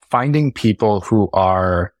finding people who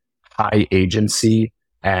are high agency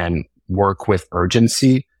and work with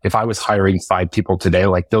urgency. If I was hiring 5 people today,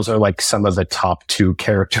 like those are like some of the top 2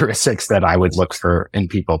 characteristics that I would look for in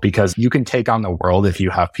people, because you can take on the world if you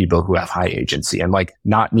have people who have high agency and like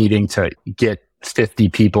not needing to get 50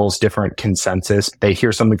 people's different consensus. They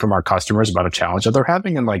hear something from our customers about a challenge that they're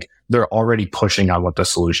having, and like they're already pushing on what the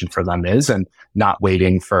solution for them is and not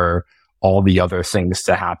waiting for all the other things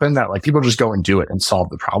to happen. That like people just go and do it and solve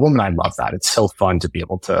the problem. And I love that. It's so fun to be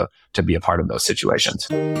able to be a part of those situations.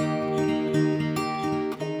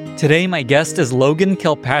 Today, my guest is Logan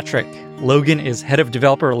Kilpatrick. Logan is head of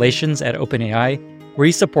developer relations at OpenAI, where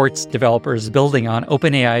he supports developers building on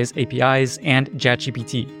OpenAI's APIs and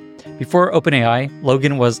ChatGPT. Before OpenAI,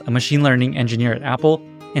 Logan was a machine learning engineer at Apple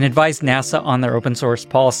and advised NASA on their open source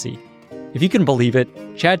policy. If you can believe it,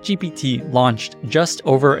 ChatGPT launched just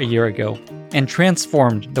over a year ago and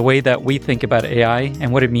transformed the way that we think about AI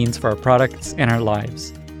and what it means for our products and our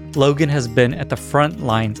lives. Logan has been at the front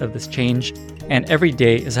lines of this change, and every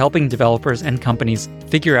day is helping developers and companies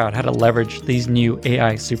figure out how to leverage these new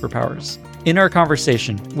AI superpowers. In our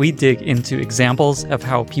conversation, we dig into examples of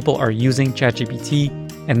how people are using ChatGPT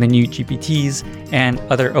and the new GPTs and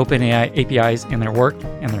other OpenAI APIs in their work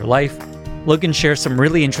and their life. Logan shares some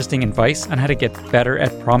really interesting advice on how to get better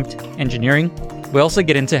at prompt engineering. We also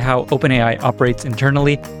get into how OpenAI operates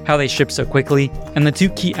internally, how they ship so quickly, and the 2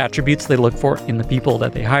 key attributes they look for in the people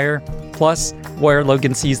that they hire, plus where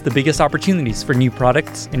Logan sees the biggest opportunities for new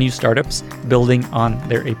products and new startups building on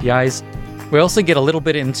their APIs. We also get a little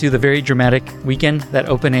bit into the very dramatic weekend that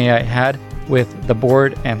OpenAI had with the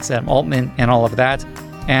board and Sam Altman and all of that,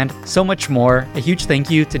 and so much more. A huge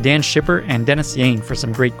thank you to Dan Schipper and Dennis Yang for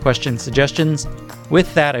some great question suggestions.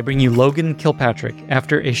 With that, I bring you Logan Kilpatrick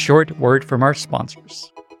after a short word from our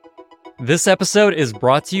sponsors. This episode is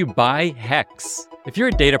brought to you by Hex. If you're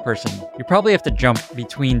a data person, you probably have to jump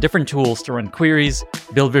between different tools to run queries,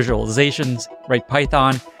 build visualizations, write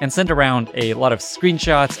Python, and send around a lot of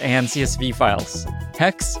screenshots and CSV files.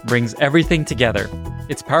 Hex brings everything together.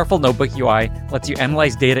 Its powerful notebook UI lets you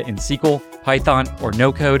analyze data in SQL, Python, or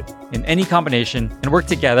no code in any combination and work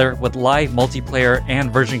together with live multiplayer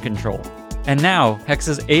and version control. And now,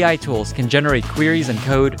 Hex's AI tools can generate queries and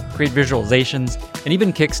code, create visualizations, and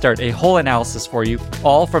even kickstart a whole analysis for you,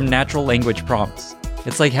 all from natural language prompts.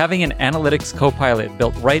 It's like having an analytics copilot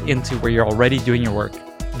built right into where you're already doing your work.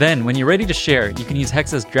 Then, when you're ready to share, you can use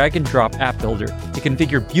Hex's drag-and-drop app builder to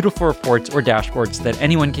configure beautiful reports or dashboards that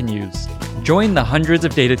anyone can use. Join the hundreds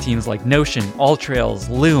of data teams like Notion, AllTrails,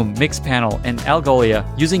 Loom, Mixpanel, and Algolia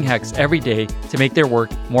using Hex every day to make their work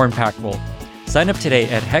more impactful. Sign up today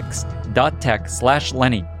at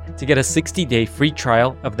hex.tech/Lenny to get a 60-day free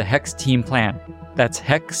trial of the Hex team plan. That's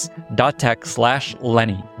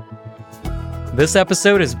hex.tech/Lenny. This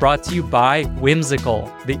episode is brought to you by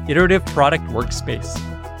Whimsical, the iterative product workspace.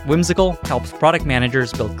 Whimsical helps product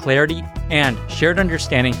managers build clarity and shared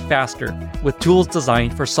understanding faster with tools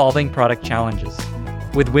designed for solving product challenges.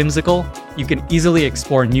 With Whimsical, you can easily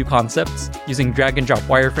explore new concepts using drag-and-drop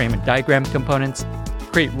wireframe and diagram components,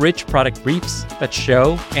 create rich product briefs that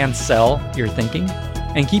show and sell your thinking,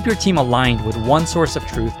 and keep your team aligned with one source of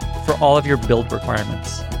truth for all of your build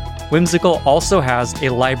requirements. Whimsical also has a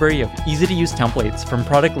library of easy-to-use templates from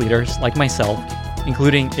product leaders like myself,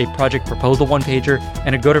 including a project proposal one-pager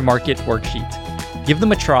and a go-to-market worksheet. Give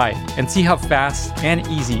them a try and see how fast and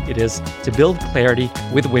easy it is to build clarity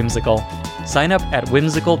with Whimsical. Sign up at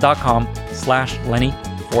whimsical.com/Lenny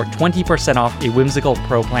for 20% off a Whimsical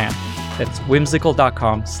Pro plan. That's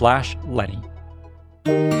whimsical.com/Lenny.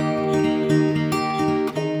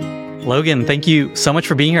 Logan, thank you so much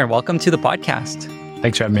for being here and welcome to the podcast.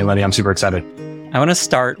 Thanks for having me, Lenny. I'm super excited. I want to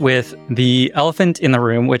start with the elephant in the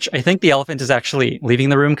room, which I think the elephant is actually leaving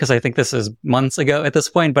the room because I think this is months ago at this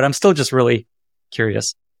point, but I'm still just really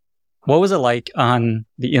curious. What was it like on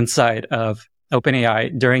the inside of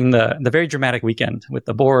OpenAI during the very dramatic weekend with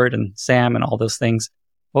the board and Sam and all those things?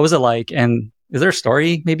 What was it like? And is there a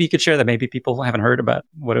story maybe you could share that maybe people haven't heard about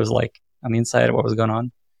what it was like on the inside of what was going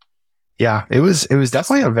on? Yeah, it was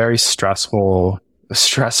definitely a very stressful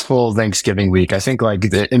Thanksgiving week. I think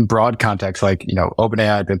in broad context,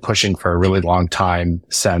 OpenAI had been pushing for a really long time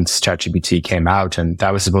since ChatGPT came out. And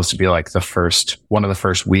that was supposed to be one of the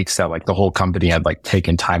first weeks that the whole company had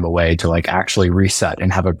taken time away to actually reset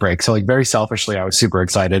and have a break. So very selfishly, I was super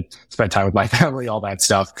excited, spent time with my family, all that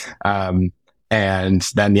stuff. And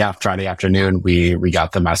then, Friday afternoon, we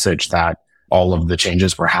got the message that all of the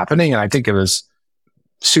changes were happening. And I think it was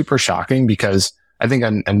super shocking because I think,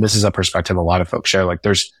 and this is a perspective a lot of folks share,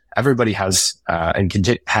 there's everybody has,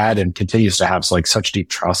 had and continues to have like such deep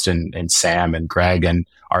trust in Sam and Greg and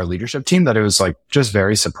our leadership team that it was like just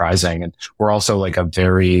very surprising. And we're also like a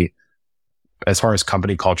very, as far as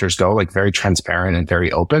company cultures go, like very transparent and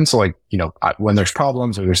very open. So like, when there's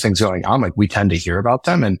problems or there's things going on, like we tend to hear about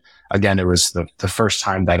them. And again, it was the first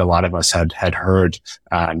time that a lot of us had heard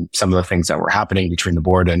some of the things that were happening between the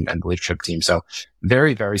board and the leadership team. So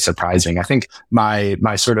very, very surprising. I think my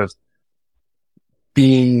sort of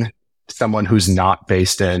being someone who's not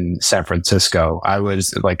based in San Francisco, I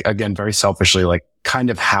was like, again, very selfishly, like kind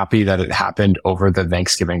of happy that it happened over the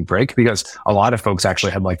Thanksgiving break, because a lot of folks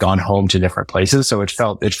actually had like gone home to different places. So it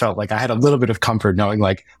felt like I had a little bit of comfort knowing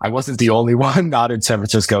like I wasn't the only one not in San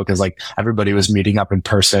Francisco, because like everybody was meeting up in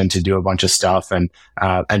person to do a bunch of stuff and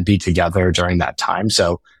be together during that time.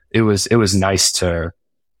 So it was nice to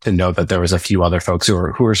know that there was a few other folks who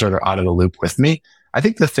were sort of out of the loop with me. I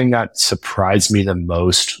think the thing that surprised me the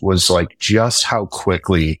most was like just how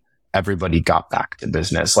quickly everybody got back to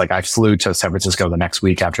business. Like I flew to San Francisco the next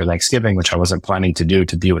week after Thanksgiving, which I wasn't planning to do,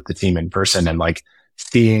 to be with the team in person, and like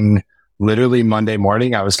seeing literally Monday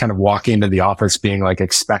morning, I was kind of walking into the office being like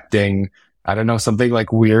expecting, I don't know, something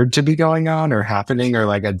like weird to be going on or happening, or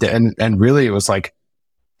like and really it was like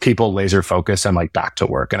people laser focused and like back to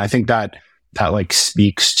work. And I think that like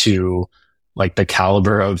speaks to like the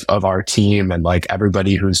caliber of our team and like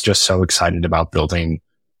everybody who's just so excited about building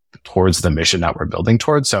towards the mission that we're building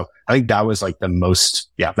towards. So I think that was like that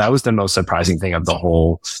was the most surprising thing of the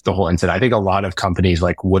whole incident. I think a lot of companies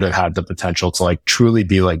like would have had the potential to like truly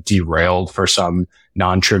be like derailed for some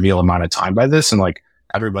non-trivial amount of time by this. And like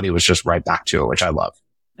everybody was just right back to it, which I love.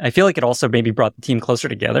 I feel like it also maybe brought the team closer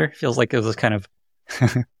together. It feels like it was kind of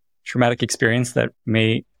traumatic experience that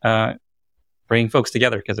may, bring folks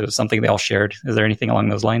together because it was something they all shared. Is there anything along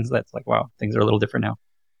those lines that's like, wow, things are a little different now?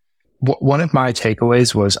 One of my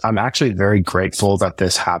takeaways was I'm actually very grateful that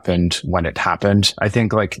this happened when it happened. I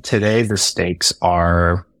think like today the stakes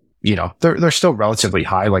are, they're still relatively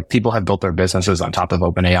high. Like people have built their businesses on top of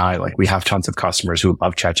OpenAI. Like we have tons of customers who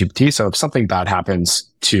love ChatGPT. So if something bad happens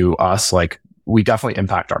to us, like we definitely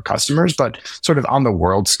impact our customers, but sort of on the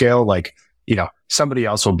world scale, like, somebody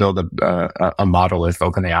else will build a model if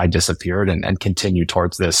OpenAI disappeared and continue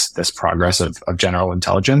towards this progress of general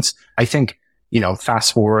intelligence. I think,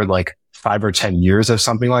 fast forward like 5 or 10 years of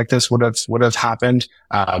something like this would have happened.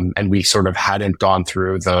 And we sort of hadn't gone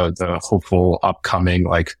through the hopeful upcoming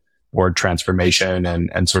like board transformation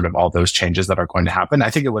and sort of all those changes that are going to happen. I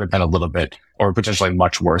think it would have been a little bit or potentially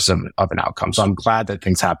much worse of an outcome. So I'm glad that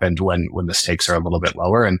things happened when the stakes are a little bit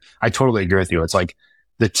lower. And I totally agree with you. It's like,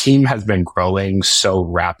 the team has been growing so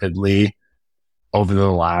rapidly over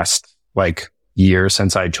the last like year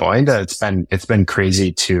since I joined. It's been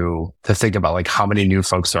crazy to think about like how many new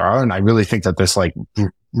folks there are. And I really think that this like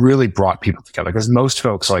really brought people together, because most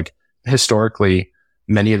folks, like historically,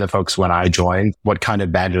 many of the folks when I joined, what kind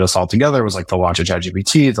of banded us all together was like the launch of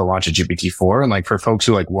ChatGPT, the launch of GPT-4. And like for folks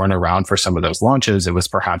who like weren't around for some of those launches, it was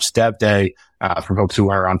perhaps Dev Day. For folks who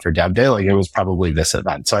weren't around for Dev Day, like it was probably this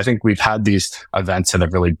event. So I think we've had these events that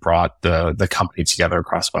have really brought the company together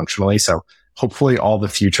cross-functionally. So hopefully all the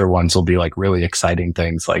future ones will be like really exciting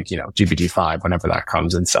things like, GPT-5, whenever that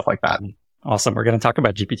comes and stuff like that. Awesome. We're going to talk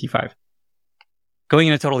about GPT-5. Going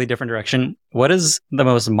in a totally different direction, what is the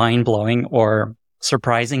most mind-blowing or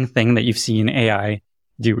surprising thing that you've seen AI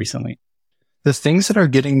do recently? The things that are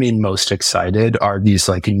getting me most excited are these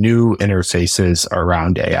like new interfaces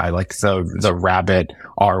around AI, like the Rabbit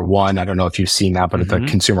R1. I don't know if you've seen that, but it's a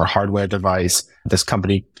consumer hardware device. This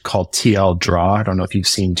company called TL Draw. I don't know if you've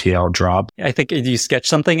seen TL Draw. I think you sketch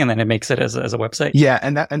something and then it makes it as a website. Yeah.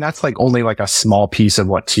 And that's like only like a small piece of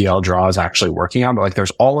what TL Draw is actually working on. But like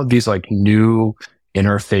there's all of these like new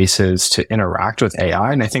interfaces to interact with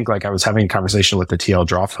AI. And I think like I was having a conversation with the TL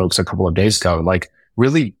Draw folks a couple of days ago, like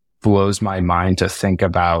really blows my mind to think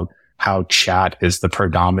about how chat is the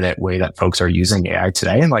predominant way that folks are using AI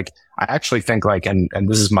today. And like, I actually think like, and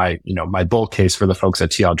this is my, my bull case for the folks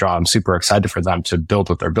at TL Draw. I'm super excited for them to build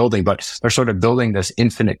what they're building, but they're sort of building this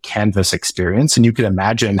infinite canvas experience. And you can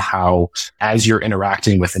imagine how, as you're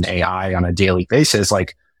interacting with an AI on a daily basis,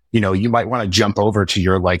 like, you might want to jump over to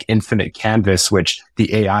your like infinite canvas, which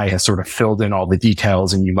the AI has sort of filled in all the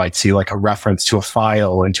details. And you might see like a reference to a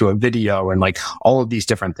file and to a video and like all of these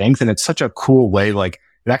different things. And it's such a cool way. Like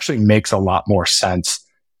it actually makes a lot more sense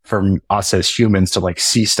for us as humans to like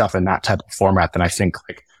see stuff in that type of format than I think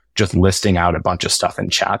like just listing out a bunch of stuff in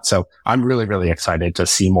chat. So I'm really, really excited to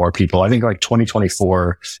see more people. I think like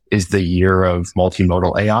 2024 is the year of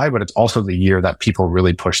multimodal AI, but it's also the year that people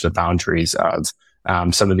really push the boundaries of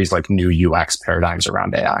some of these like new UX paradigms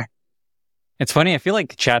around AI. It's funny. I feel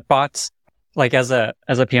like chatbots, like as a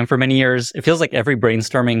PM for many years, it feels like every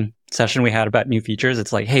brainstorming session we had about new features,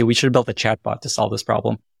 it's like, hey, we should build a chatbot to solve this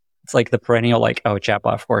problem. It's like the perennial, like, oh,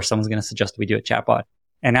 chatbot, of course, someone's going to suggest we do a chatbot.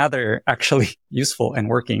 And now they're actually useful and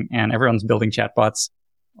working, and everyone's building chatbots,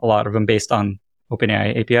 a lot of them based on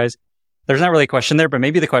OpenAI APIs. There's not really a question there, but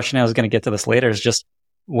maybe the question, I was going to get to this later, is just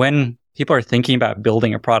when people are thinking about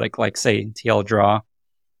building a product like, say, TL Draw,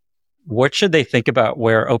 what should they think about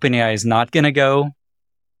where OpenAI is not going to go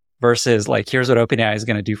versus like, here's what OpenAI is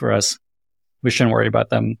going to do for us. We shouldn't worry about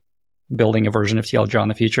them building a version of TL Draw in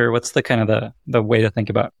the future. What's the kind of the way to think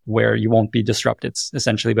about where you won't be disrupted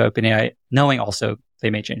essentially by OpenAI, knowing also they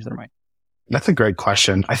may change their mind? That's a great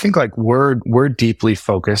question. I think like we're deeply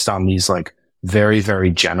focused on these like very,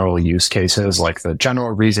 very general use cases, like the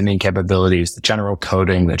general reasoning capabilities, the general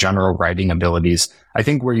coding, the general writing abilities. I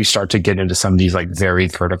think where you start to get into some of these like very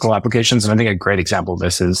vertical applications. And I think a great example of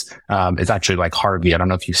this is actually like Harvey. I don't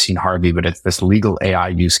know if you've seen Harvey, but it's this legal AI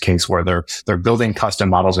use case where they're building custom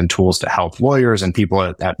models and tools to help lawyers and people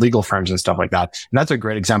at legal firms and stuff like that. And that's a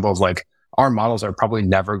great example of like, our models are probably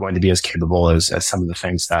never going to be as capable as some of the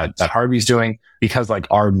things that Harvey's doing, because like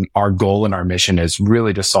our goal and our mission is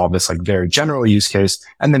really to solve this like very general use case.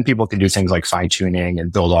 And then people can do things like fine tuning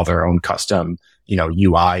and build all their own custom,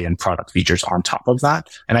 UI and product features on top of that.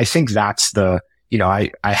 And I think that's I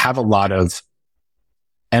have a lot of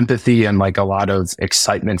empathy and like a lot of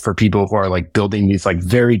excitement for people who are like building these like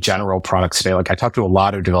very general products today. Like I talk to a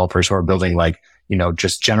lot of developers who are building like,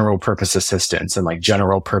 just general purpose assistants and like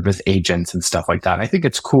general purpose agents and stuff like that. And I think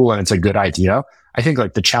it's cool and it's a good idea. I think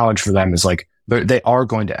like the challenge for them is like, they are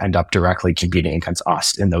going to end up directly competing against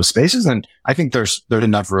us in those spaces. And I think there's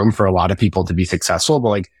enough room for a lot of people to be successful, but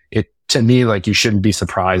like to me, like you shouldn't be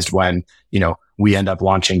surprised when, we end up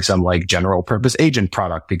launching some like general purpose agent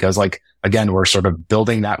product, because like, again, we're sort of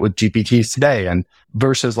building that with GPTs today, and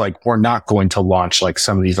versus like, we're not going to launch like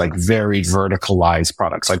some of these like very verticalized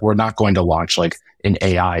products. Like we're not going to launch like an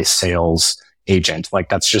AI sales agent. Like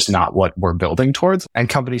that's just not what we're building towards. And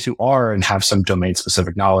companies who are and have some domain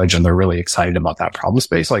specific knowledge and they're really excited about that problem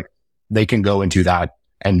space, like they can go into that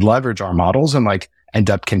and leverage our models and like end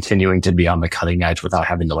up continuing to be on the cutting edge without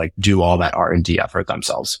having to like do all that R&D effort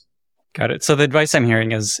themselves. Got it. So the advice I'm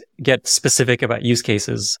hearing is get specific about use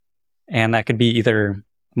cases. And that could be either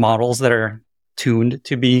models that are tuned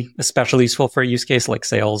to be especially useful for a use case like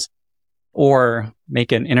sales, or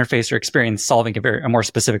make an interface or experience solving a more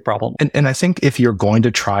specific problem. And I think if you're going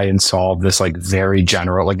to try and solve this like very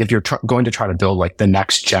general, like if you're going to try to build like the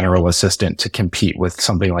next general assistant to compete with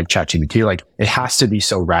something like ChatGPT, like it has to be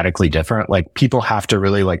so radically different. Like people have to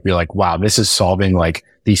really like be like, wow, this is solving like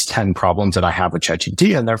these 10 problems that I have with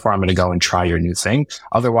ChatGPT, and therefore I'm going to go and try your new thing.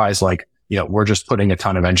 Otherwise, like, we're just putting a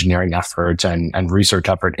ton of engineering effort and research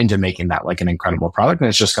effort into making that like an incredible product. And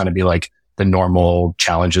it's just going to be like the normal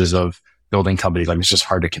challenges of building companies. Like it's just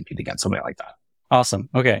hard to compete against something like that. Awesome.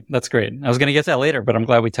 Okay. That's great. I was going to get to that later, but I'm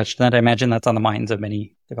glad we touched on that. I imagine that's on the minds of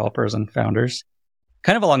many developers and founders.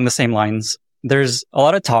 Kind of along the same lines, there's a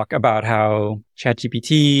lot of talk about how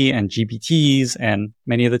ChatGPT and GPTs and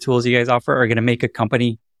many of the tools you guys offer are going to make a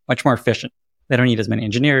company much more efficient. They don't need as many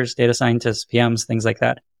engineers, data scientists, PMs, things like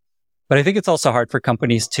that. But I think it's also hard for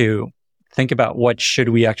companies to think about what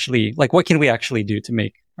can we actually do to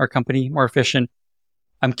make our company more efficient.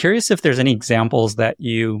 I'm curious if there's any examples that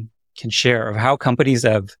you can share of how companies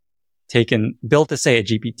have built, to say, a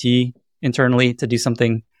GPT internally to do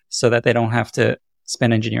something so that they don't have to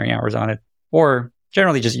spend engineering hours on it, or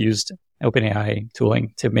generally just used OpenAI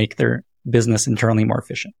tooling to make their business internally more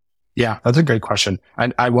efficient. Yeah, that's a great question.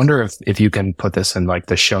 I wonder if you can put this in like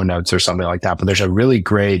the show notes or something like that, but there's a really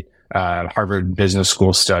great Harvard Business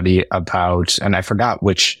School study about, and I forgot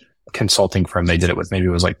which consulting firm they did it with. Maybe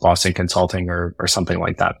it was like Boston Consulting or something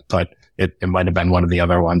like that, but it might have been one of the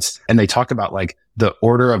other ones. And they talk about like the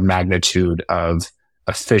order of magnitude of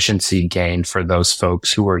efficiency gain for those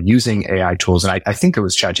folks who are using AI tools. And I think it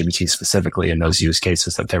was ChatGPT specifically in those use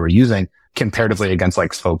cases that they were using comparatively against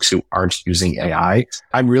like folks who aren't using AI.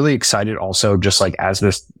 I'm really excited also, just like as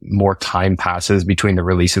this more time passes between the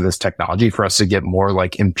release of this technology, for us to get more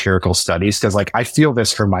like empirical studies. Cause like I feel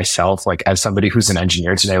this for myself, like as somebody who's an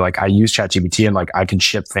engineer today, like I use ChatGPT and like I can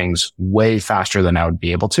ship things way faster than I would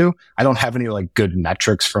be able to. I don't have any like good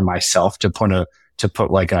metrics for myself to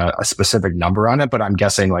put like a specific number on it, but I'm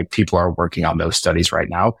guessing like people are working on those studies right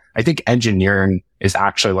now. I think engineering is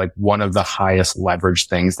actually like one of the highest leverage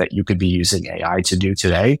things that you could be using AI to do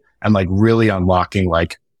today, and like really unlocking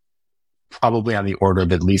like probably on the order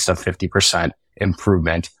of at least a 50%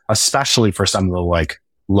 improvement, especially for some of the like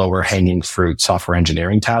lower hanging fruit software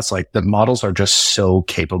engineering tasks. Like the models are just so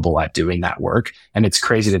capable at doing that work. And it's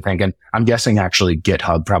crazy to think. And I'm guessing actually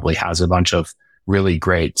GitHub probably has a bunch of really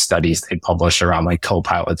great studies they published around like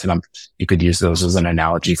copilots. And you could use those as an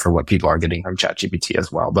analogy for what people are getting from ChatGPT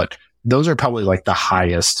as well. But those are probably like the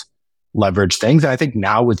highest leverage things. And I think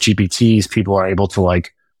now with GPTs, people are able to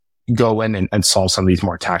like go in and solve some of these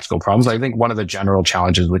more tactical problems. I think one of the general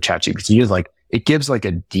challenges with ChatGPT is like, it gives like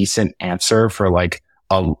a decent answer for like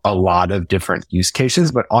a lot of different use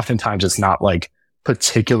cases, but oftentimes it's not like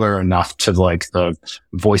particular enough to like the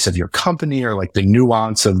voice of your company or like the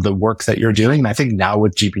nuance of the work that you're doing. And I think now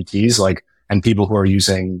with GPTs, like, and people who are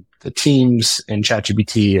using the teams in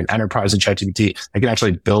ChatGPT and enterprise in ChatGPT, they can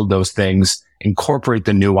actually build those things, incorporate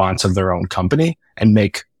the nuance of their own company and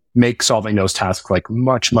make solving those tasks like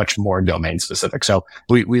much, much more domain specific. So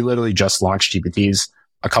we literally just launched GPTs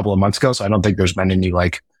a couple of months ago. So I don't think there's been any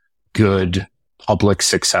like good public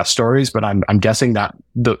success stories, but I'm guessing that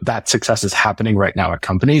that success is happening right now at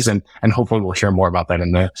companies, and hopefully we'll hear more about that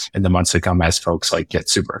in the months to come as folks like get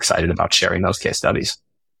super excited about sharing those case studies.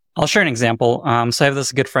 I'll share an example. So I have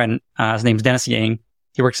this good friend, his name's Dennis Yang.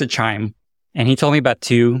 He works at Chime, and he told me about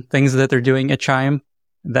two things that they're doing at Chime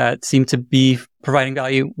that seem to be providing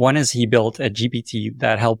value. One is he built a GPT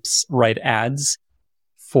that helps write ads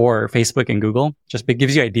for Facebook and Google. Just it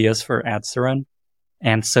gives you ideas for ads to run.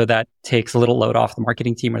 And so that takes a little load off the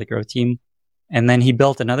marketing team or the growth team. And then he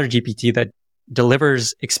built another GPT that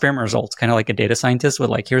delivers experiment results, kind of like a data scientist with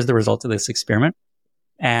like, here's the result of this experiment.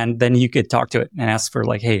 And then you could talk to it and ask for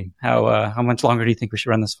like, hey, how much longer do you think we should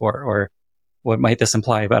run this for? Or what might this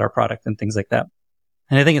imply about our product and things like that.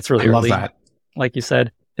 And I think it's really early, like you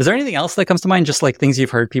said. Is there anything else that comes to mind? Just like things you've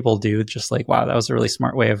heard people do, just like, wow, that was a really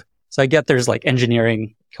smart way of, so I get there's like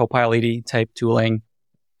engineering, Copilot-y type tooling.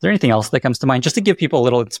 Is there anything else that comes to mind just to give people a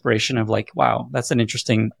little inspiration of like, wow, that's an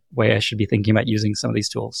interesting way I should be thinking about using some of these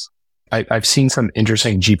tools? I've seen some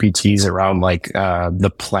interesting GPTs around like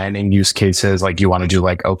the planning use cases. Like you want to do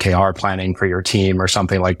like OKR planning for your team or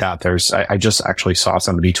something like that. I just actually saw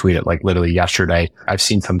somebody tweet it like literally yesterday. I've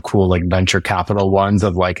seen some cool like venture capital ones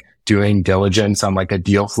of like doing diligence on like a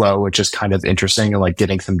deal flow, which is kind of interesting and like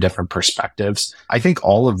getting some different perspectives. I think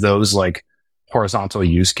all of those like horizontal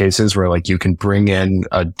use cases where like you can bring in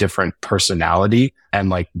a different personality and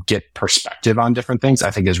like get perspective on different things, I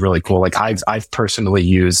think is really cool. Like I've personally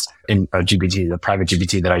used in a GPT, the private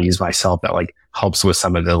GPT that I use myself that like helps with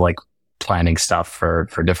some of the like planning stuff for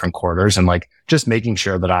different quarters and like just making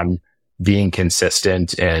sure that I'm being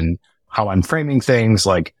consistent in how I'm framing things,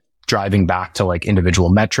 like driving back to like individual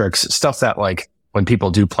metrics, stuff that like when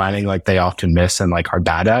people do planning, like they often miss and like are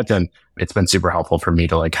bad at. And it's been super helpful for me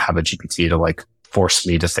to like have a GPT to like force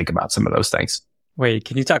me to think about some of those things. Wait,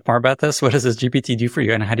 can you talk more about this? What does this GPT do for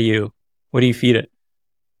you and what do you feed it?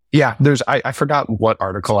 Yeah, I forgot what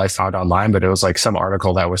article I found online, but it was like some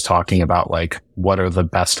article that was talking about like, what are the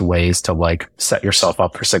best ways to like set yourself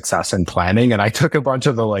up for success in planning. And I took a bunch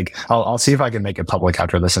of the like, I'll see if I can make it public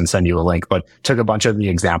after this and send you a link, but took a bunch of the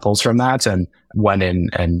examples from that and went in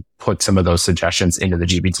and put some of those suggestions into the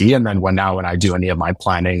GPT. And then when I do any of my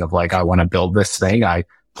planning of like, I want to build this thing, I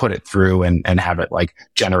put it through and have it like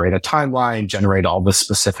generate a timeline, generate all the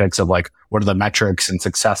specifics of like, what are the metrics and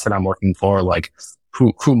success that I'm working for? Like,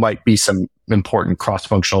 who might be some important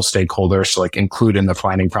cross-functional stakeholders to like include in the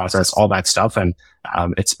planning process, all that stuff. And,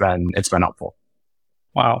 it's been helpful.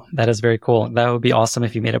 Wow. That is very cool. That would be awesome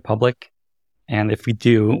if you made it public. And if we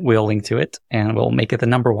do, we'll link to it and we'll make it the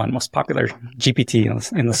number one most popular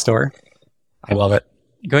GPT in the store. I love it.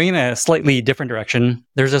 Going in a slightly different direction,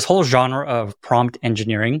 there's this whole genre of prompt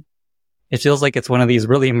engineering. It feels like it's one of these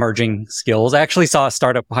really emerging skills. I actually saw a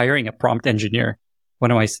startup hiring a prompt engineer, one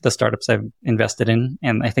of the startups I've invested in.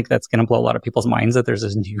 And I think that's going to blow a lot of people's minds that there's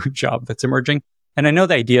this new job that's emerging. And I know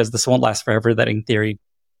the idea is this won't last forever, that in theory,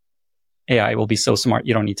 AI will be so smart,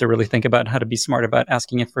 you don't need to really think about how to be smart about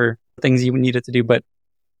asking it for things you need it to do. But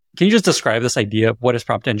can you just describe this idea of what is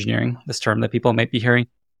prompt engineering, this term that people might be hearing?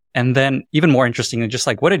 And then even more interestingly, just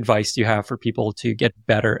like what advice do you have for people to get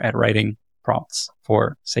better at writing prompts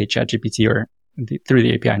for, say, ChatGPT or through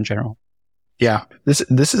the API in general? Yeah, this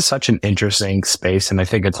is such an interesting space. And I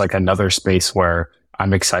think it's like another space where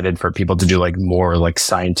I'm excited for people to do like more like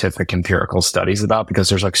scientific empirical studies about, because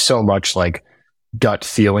there's like so much like gut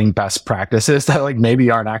feeling best practices that like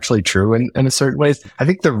maybe aren't actually true in a certain ways. I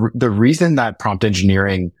think the reason that prompt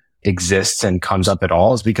engineering exists and comes up at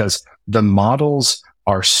all is because the models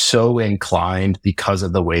are so inclined, because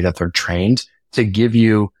of the way that they're trained, to give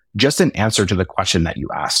you just an answer to the question that you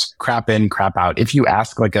asked. Crap in, crap out. If you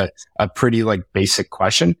ask like a pretty like basic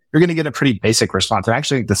question, you're going to get a pretty basic response. And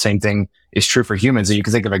actually the same thing is true for humans. And you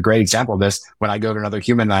can think of a great example of this. When I go to another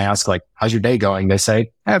human and I ask like, how's your day going? They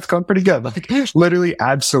say, it's going pretty good. Like literally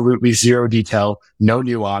absolutely zero detail, no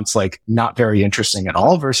nuance, like not very interesting at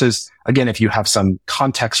all. Versus again, if you have some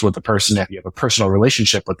context with the person, if you have a personal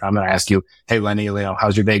relationship with them and I ask you, hey, Lenny,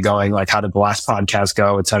 how's your day going? Like, how did the last podcast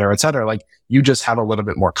go? Et cetera, et cetera. Like you just have a little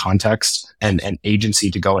bit more context and agency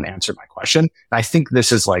to go and answer my question. And I think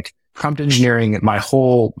this is like prompt engineering. My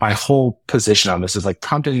whole position on this is like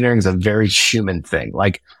prompt engineering is a very human thing.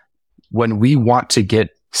 Like when we want to get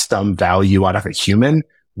some value out of a human,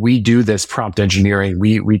 we do this prompt engineering.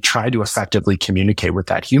 We try to effectively communicate with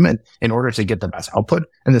that human in order to get the best output.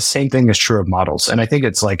 And the same thing is true of models. And I think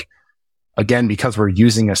it's like, again, because we're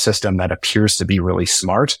using a system that appears to be really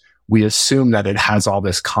smart, we assume that it has all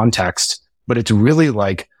this context, but it's really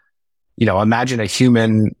like, imagine a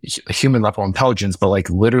human level intelligence, but like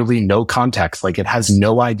literally no context. Like it has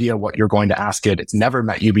no idea what you're going to ask it. It's never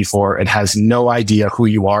met you before. It has no idea who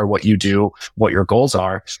you are, what you do, what your goals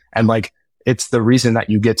are. And like, it's the reason that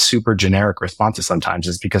you get super generic responses sometimes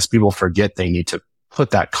is because people forget they need to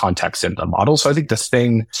put that context into the model. So I think the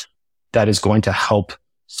thing that is going to help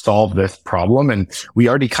solve this problem, and we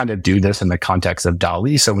already kind of do this in the context of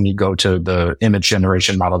DALL-E. So when you go to the image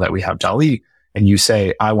generation model that we have DALL-E and you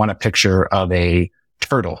say, I want a picture of a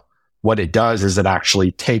turtle, what it does is it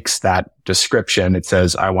actually takes that description. It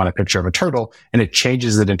says, I want a picture of a turtle, and it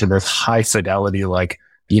changes it into this high fidelity, like,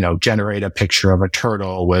 generate a picture of a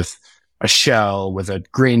turtle with a shell with a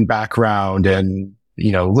green background and,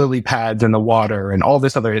 lily pads in the water and all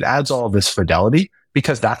this other, it adds all of this fidelity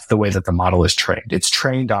because that's the way that the model is trained. It's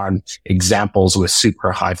trained on examples with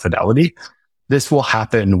super high fidelity. This will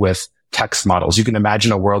happen with text models. You can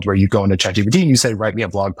imagine a world where you go into ChatGPT and you say, write me a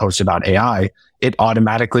blog post about AI. It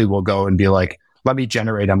automatically will go and be like, let me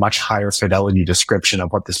generate a much higher fidelity description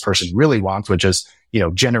of what this person really wants, which is,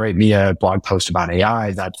 generate me a blog post about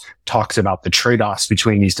AI that talks about the trade-offs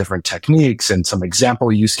between these different techniques and some example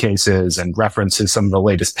use cases and references some of the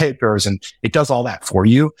latest papers. And it does all that for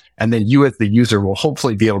you. And then you as the user will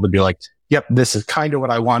hopefully be able to be like, yep, this is kind of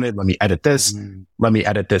what I wanted. Let me edit this. Let me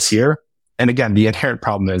edit this here. And again, the inherent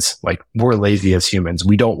problem is like we're lazy as humans.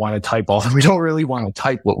 We don't want to type we don't really want to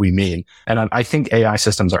type what we mean. And I think AI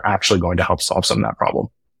systems are actually going to help solve some of that problem.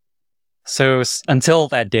 So until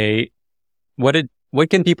that day, what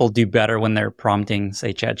can people do better when they're prompting,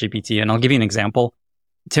 say, ChatGPT? And I'll give you an example.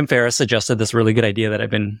 Tim Ferriss suggested this really good idea that I've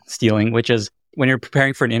been stealing, which is when you're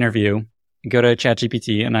preparing for an interview, go to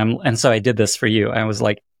ChatGPT, and so I did this for you. I was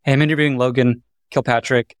like, hey, I'm interviewing Logan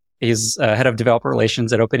Kilpatrick. He's head of developer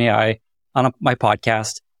relations at OpenAI on my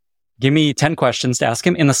podcast. Give me 10 questions to ask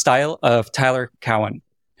him in the style of Tyler Cowen,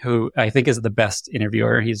 who I think is the best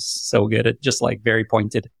interviewer. He's so good at just like very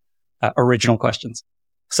pointed, original questions.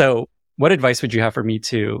 So what advice would you have for me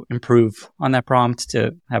to improve on that prompt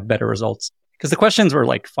to have better results? Because the questions were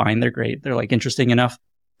like, fine, they're great. They're like interesting enough,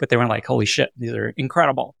 but they weren't like, holy shit, these are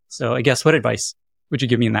incredible. So I guess what advice would you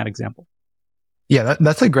give me in that example? Yeah,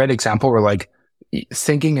 that's a great example where like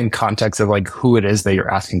thinking in context of like who it is that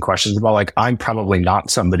you're asking questions about. Like I'm probably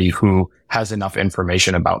not somebody who has enough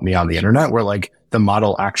information about me on the internet where like the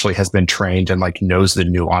model actually has been trained and like knows the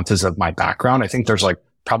nuances of my background. I think there's like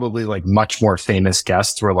probably like much more famous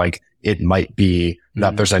guests where like it might be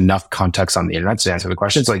that there's enough context on the internet to answer the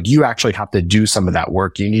questions. Like you actually have to do some of that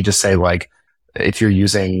work. You need to say like, if you're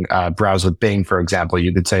using Browse with Bing, for example,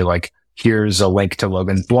 you could say like, here's a link to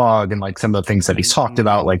Logan's blog and like some of the things that he's talked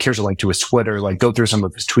about. Like here's a link to his Twitter, like go through some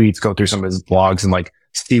of his tweets, go through some of his blogs and like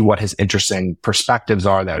see what his interesting perspectives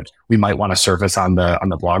are that we might want to surface on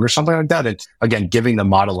the blog or something like that. And again, giving the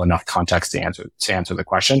model enough context to answer the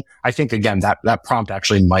question. I think again, that prompt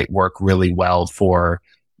actually might work really well for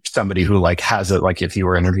somebody who like has it, like if you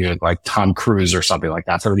were interviewing like Tom Cruise or something like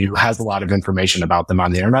that, somebody who has a lot of information about them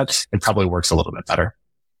on the internet, it probably works a little bit better.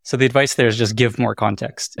 So the advice there is just give more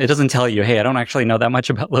context. It doesn't tell you, hey, I don't actually know that much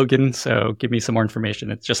about Logan, so give me some more information.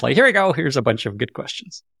 It's just like, here we go. Here's a bunch of good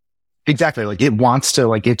questions. Exactly. Like it wants to,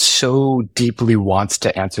 like it so deeply wants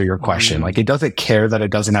to answer your question. Like it doesn't care that it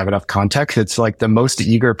doesn't have enough context. It's like the most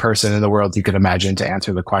eager person in the world you could imagine to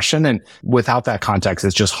answer the question. And without that context,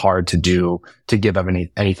 it's just hard to give them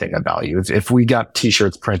anything of value. If we got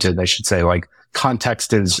t-shirts printed, they should say like,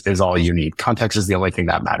 context is all you need. Context is the only thing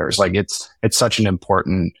that matters. Like it's such an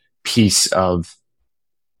important piece of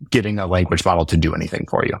getting a language model to do anything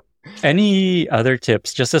for you. Any other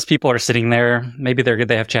tips, just as people are sitting there, maybe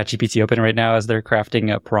they have ChatGPT open right now as they're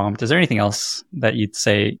crafting a prompt. Is there anything else that you'd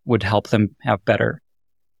say would help them have better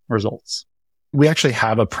results? We actually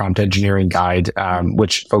have a prompt engineering guide,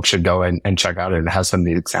 which folks should go and check out. And it has some of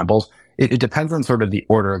these examples. It depends on sort of the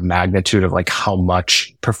order of magnitude of like how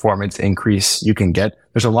much performance increase you can get.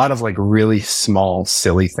 There's a lot of like really small,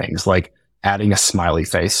 silly things like adding a smiley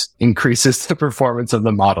face increases the performance of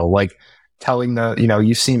the model. Like telling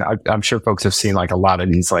you've seen, I'm sure folks have seen like a lot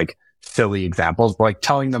of these like silly examples, like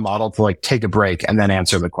telling the model to like take a break and then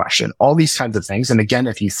answer the question, all these kinds of things. And again,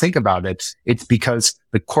 if you think about it, it's because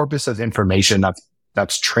the corpus of information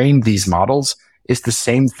that's trained these models is the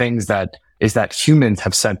same things that humans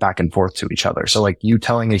have sent back and forth to each other. So like you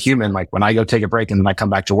telling a human, like when I go take a break and then I come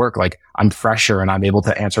back to work, like I'm fresher and I'm able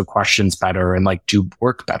to answer questions better and like do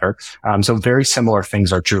work better. So very similar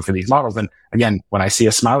things are true for these models. And again, when I see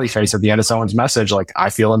a smiley face at the end of someone's message, like I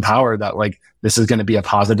feel empowered that like this is going to be a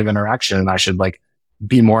positive interaction and I should like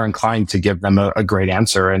be more inclined to give them a great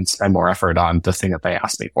answer and spend more effort on the thing that they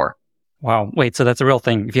asked me for. Wow. Wait, so that's a real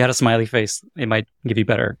thing. If you had a smiley face, it might give you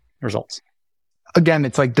better results. Again,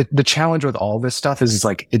 it's like the challenge with all this stuff is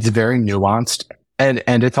like, it's very nuanced and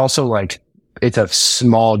it's also like, it's a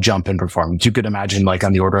small jump in performance. You could imagine like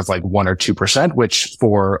on the order of like 1 or 2%, which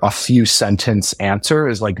for a few sentence answer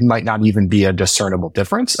is like, might not even be a discernible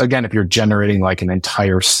difference. Again, if you're generating like an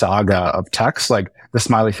entire saga of text, like the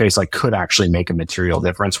smiley face, like could actually make a material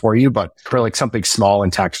difference for you, but for like something small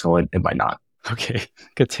and tactical, it might not. Okay.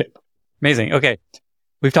 Good tip. Amazing. Okay.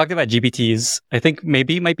 We've talked about GPTs. I think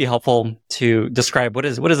maybe it might be helpful to describe what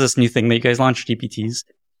is this new thing that you guys launched, GPTs.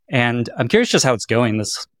 And I'm curious just how it's going,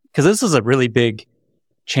 because this is a really big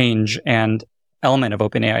change and element of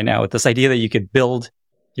OpenAI now, with this idea that you could build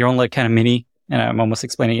your own like kind of mini, and I'm almost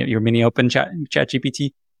explaining it, your mini open chat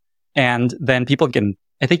GPT. And then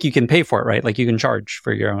I think you can pay for it, right? Like you can charge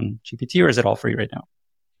for your own GPT, or is it all free right now?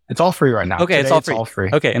 It's all free right now. Okay, Today, it's all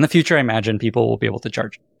free. Okay, in the future, I imagine people will be able to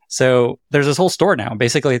charge. So there's this whole store now.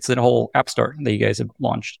 Basically, it's the whole app store that you guys have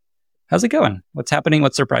launched. How's it going? What's happening?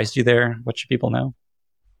 What surprised you there? What should people know?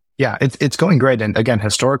 Yeah, it's going great. And again,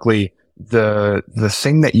 historically, the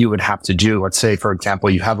thing that you would have to do, let's say, for example,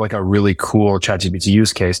 you have like a really cool ChatGPT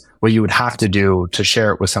use case, what you would have to do to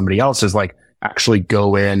share it with somebody else is like actually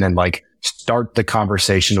go in and like start the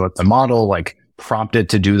conversation with the model, like prompt it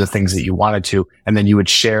to do the things that you wanted to. And then you would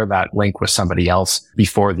share that link with somebody else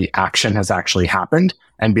before the action has actually happened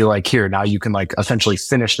and be like, here, now you can like essentially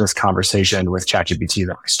finish this conversation with ChatGPT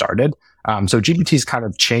that I started. So GPTs kind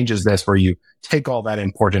of changes this where you take all that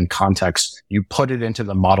important context, you put it into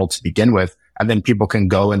the model to begin with, and then people can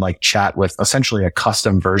go and like chat with essentially a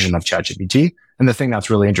custom version of ChatGPT. And the thing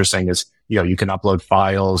that's really interesting is, you can upload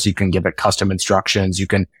files, you can give it custom instructions, you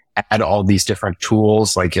can add all these different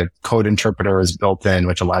tools, like a code interpreter is built in,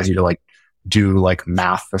 which allows you to like do like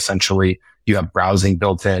math essentially. You have browsing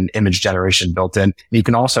built in, image generation built in. And you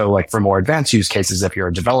can also like for more advanced use cases, if you're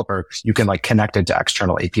a developer, you can like connect it to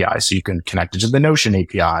external APIs. So you can connect it to the Notion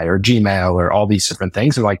API or Gmail or all these different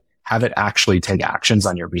things and like have it actually take actions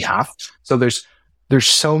on your behalf. So there's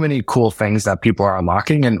so many cool things that people are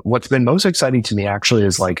unlocking. And what's been most exciting to me actually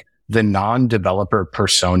is like the non-developer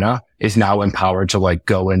persona is now empowered to like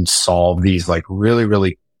go and solve these like really,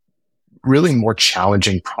 really, really more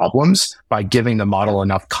challenging problems by giving the model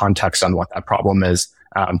enough context on what that problem is,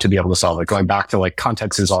 to be able to solve it. Going back to like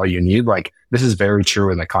context is all you need. Like this is very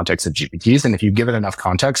true in the context of GPTs. And if you give it enough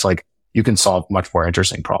context, like you can solve much more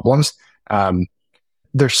interesting problems.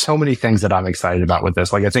 There's so many things that I'm excited about with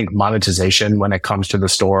this. Like I think monetization when it comes to the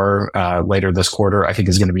store, later this quarter, I think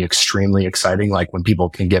is going to be extremely exciting. Like when people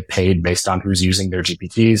can get paid based on who's using their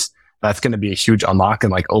GPTs, that's going to be a huge unlock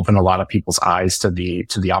and like open a lot of people's eyes to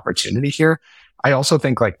the opportunity here. I also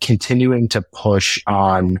think like continuing to push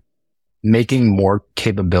on making more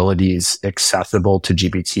capabilities accessible to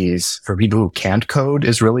GPTs for people who can't code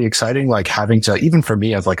is really exciting. Like having to, even for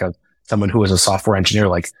me as like someone who is a software engineer,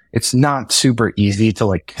 like it's not super easy to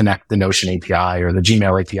like connect the Notion API or the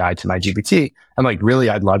Gmail API to my GPT. And like really,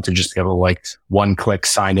 I'd love to just be able to like one click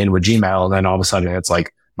sign in with Gmail. And then all of a sudden it's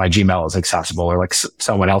like my Gmail is accessible or like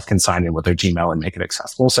someone else can sign in with their Gmail and make it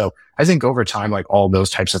accessible. So I think over time, like all those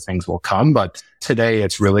types of things will come. But today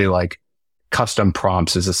it's really like custom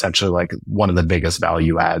prompts is essentially like one of the biggest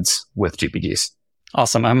value adds with GPTs.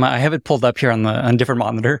 Awesome. I have it pulled up here on a different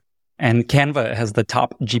monitor. And Canva has the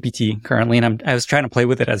top GPT currently. And I was trying to play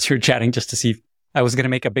with it as you were chatting just to see if I was going to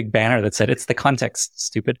make a big banner that said, it's the context,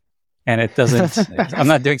 stupid. And it doesn't, I'm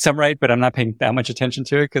not doing some right, but I'm not paying that much attention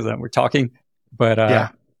to it because we're talking. But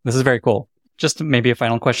This is very cool. Just maybe a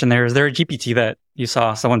final question there. Is there a GPT that you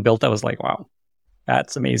saw someone built that was like, wow,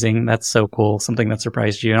 that's amazing. That's so cool. Something that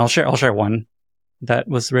surprised you. And I'll share one that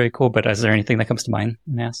was really cool. But is there anything that comes to mind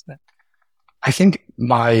when I ask that? I think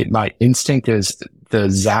my instinct is the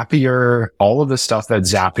Zapier, all of the stuff that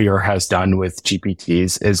Zapier has done with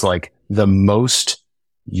GPTs is like the most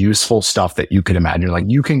useful stuff that you could imagine. Like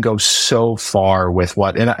you can go so far with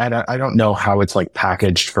and I don't know how it's like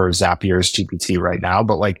packaged for Zapier's GPT right now,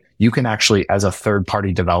 but like you can actually, as a third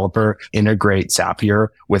party developer, integrate Zapier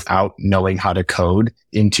without knowing how to code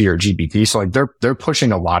into your GPT. So like they're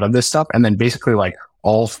pushing a lot of this stuff. And then basically like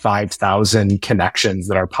all 5,000 connections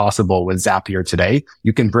that are possible with Zapier today,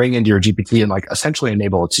 you can bring into your GPT and like essentially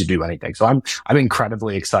enable it to do anything. So I'm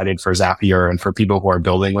incredibly excited for Zapier and for people who are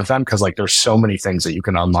building with them, because like there's so many things that you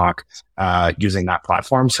can unlock using that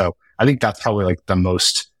platform. So I think that's probably like the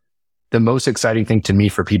most exciting thing to me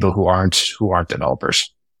for people who aren't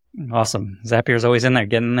developers. Awesome. Zapier's always in there,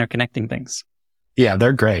 getting in there, connecting things. Yeah,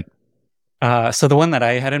 they're great. So the one that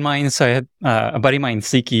I had in mind, so I had a buddy of mine,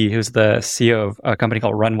 Siki, who's the CEO of a company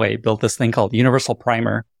called Runway, built this thing called Universal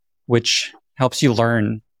Primer, which helps you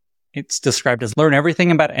learn. It's described as learn everything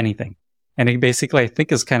about anything. And it basically, I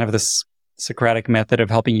think, is kind of this Socratic method of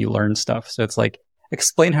helping you learn stuff. So it's like,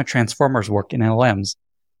 explain how transformers work in LLMs.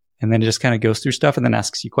 And then it just kind of goes through stuff and then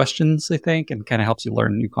asks you questions, I think, and kind of helps you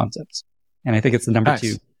learn new concepts. And I think it's the number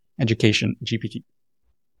 2 education GPT.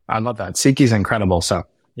 I love that. Siki's incredible. So.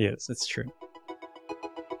 Yes, it's true.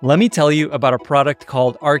 Let me tell you about a product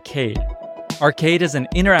called Arcade. Arcade is an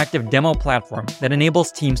interactive demo platform that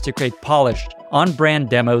enables teams to create polished, on-brand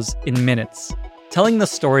demos in minutes. Telling the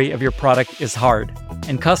story of your product is hard,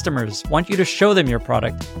 and customers want you to show them your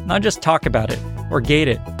product, not just talk about it or gate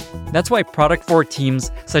it. That's why Product 4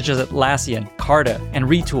 teams such as Atlassian, Carta, and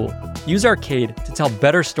Retool use Arcade to tell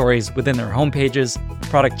better stories within their homepages,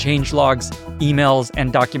 product change logs, emails,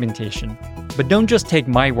 and documentation. But don't just take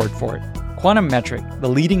my word for it. Quantum Metric, the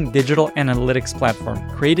leading digital analytics platform,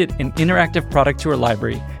 created an interactive product tour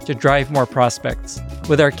library to drive more prospects.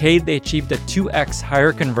 With Arcade, they achieved a 2x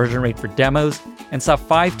higher conversion rate for demos and saw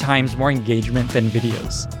 5 times more engagement than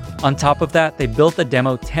videos. On top of that, they built the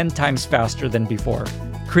demo 10 times faster than before.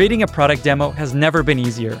 Creating a product demo has never been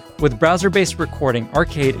easier. With browser-based recording,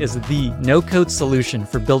 Arcade is the no-code solution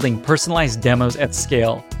for building personalized demos at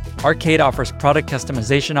scale. Arcade offers product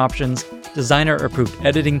customization options, designer-approved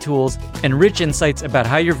editing tools, and rich insights about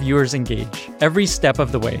how your viewers engage every step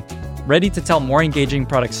of the way. Ready to tell more engaging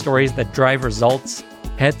product stories that drive results?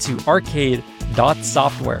 Head to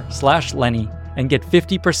arcade.software/Lenny and get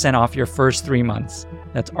 50% off your first 3 months.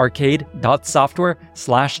 That's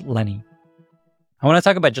arcade.software/Lenny. I want to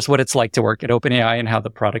talk about just what it's like to work at OpenAI and how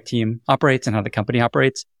the product team operates and how the company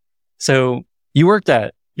operates. So you worked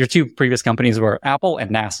at, your 2 previous companies were Apple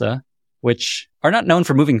and NASA, which are not known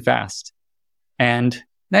for moving fast. And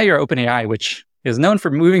now you're OpenAI, which is known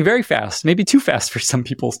for moving very fast, maybe too fast for some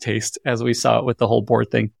people's taste, as we saw with the whole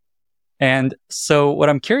board thing. And so what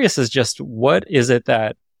I'm curious is just what is it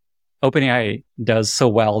that OpenAI does so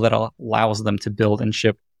well that allows them to build and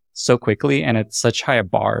ship so quickly and at such high a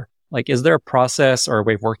bar? Like, is there a process or a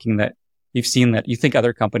way of working that you've seen that you think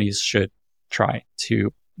other companies should try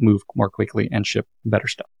to move more quickly and ship better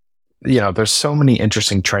stuff? There's so many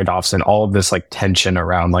interesting trade-offs and all of this like tension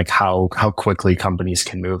around like how quickly companies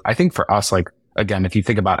can move. I think for us, like, again, if you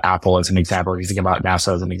think about Apple as an example, if you think about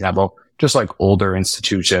NASA as an example, just like older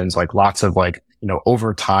institutions, like lots of like,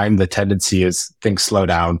 over time, the tendency is things slow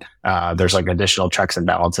down. There's like additional checks and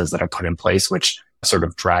balances that are put in place, which sort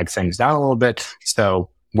of drag things down a little bit. So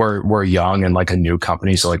we're young and like a new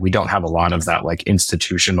company. So like we don't have a lot of that like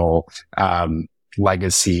institutional,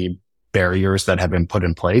 legacy barriers that have been put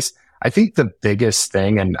in place. I think the biggest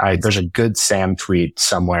thing, and there's a good Sam tweet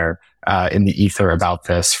somewhere in the ether about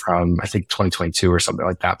this from, I think, 2022 or something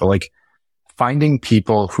like that. But like finding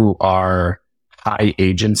people who are high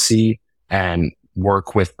agency and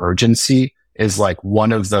work with urgency is like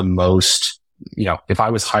one of the most, if I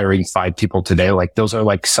was hiring 5 people today, like those are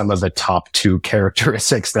like some of the top 2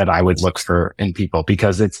 characteristics that I would look for in people,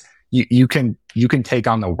 because it's, you can take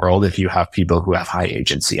on the world if you have people who have high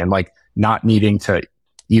agency and like not needing to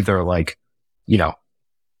either like,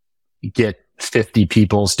 get 50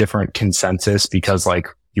 people's different consensus because like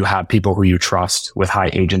you have people who you trust with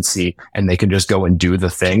high agency and they can just go and do the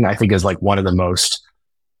thing, I think is like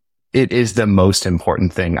it is the most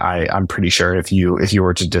important thing. I'm pretty sure if you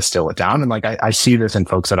were to distill it down. And like, I see this in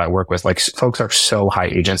folks that I work with, like folks are so high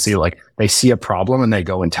agency, like they see a problem and they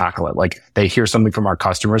go and tackle it. Like they hear something from our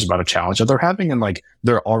customers about a challenge that they're having and like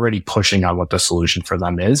they're already pushing on what the solution for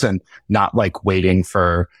them is and not like waiting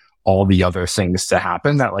for all the other things to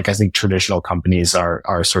happen that like I think traditional companies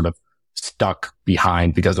are sort of stuck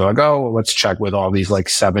behind because they're like, oh, well, let's check with all these like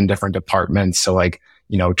 7 different departments. So like,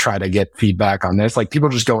 try to get feedback on this. Like people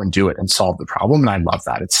just go and do it and solve the problem. And I love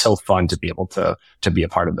that. It's so fun to be able to be a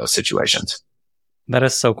part of those situations. That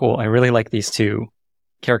is so cool. I really like these two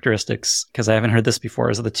characteristics because I haven't heard this before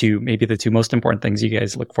as maybe the two most important things you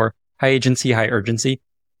guys look for. High agency, high urgency.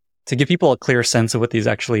 To give people a clear sense of what these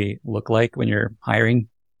actually look like when you're hiring,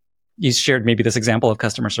 you shared maybe this example of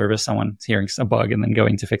customer service, someone's hearing a bug and then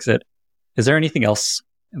going to fix it. Is there anything else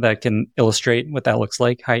that can illustrate what that looks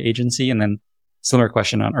like, high agency? And then similar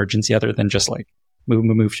question on urgency other than just like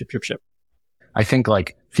move, ship. I think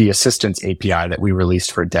like the assistance API that we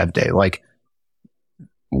released for Dev Day, like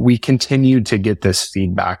we continued to get this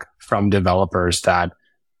feedback from developers that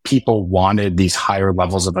people wanted these higher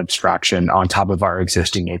levels of abstraction on top of our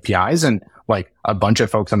existing APIs. And like a bunch of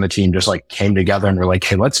folks on the team just like came together and were like,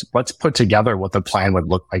 hey, let's put together what the plan would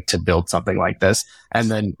look like to build something like this. And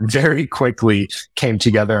then very quickly came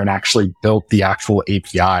together and actually built the actual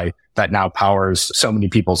API that now powers so many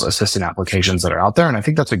people's assistant applications that are out there. And I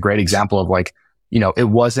think that's a great example of like, it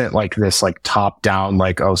wasn't like this like top down,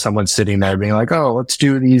 like, oh, someone's sitting there being like, oh, let's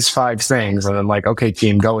do these 5 things. And then like, okay,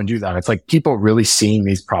 team, go and do that. It's like people really seeing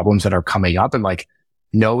these problems that are coming up and like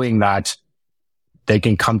knowing that they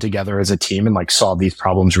can come together as a team and like solve these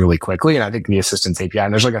problems really quickly. And I think the assistance API,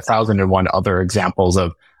 and there's like 1,001 other examples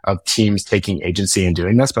of teams taking agency and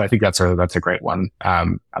doing this, but I think that's a great one,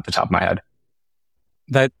 at the top of my head.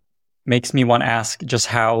 That makes me want to ask just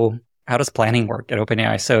how does planning work at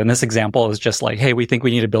OpenAI? So in this example, it's just like, hey, we think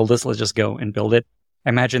we need to build this. Let's just go and build it. I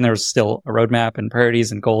imagine there's still a roadmap and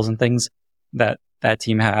priorities and goals and things that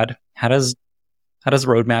team had. How does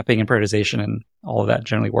road mapping and prioritization and all of that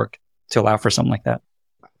generally work to allow for something like that?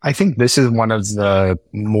 I think this is one of the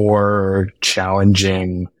more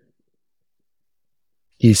challenging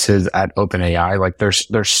pieces at OpenAI. Like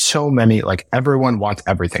there's so many, like everyone wants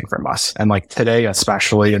everything from us. And like today,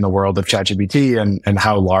 especially in the world of ChatGPT and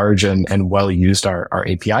how large and well used our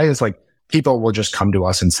API is, like people will just come to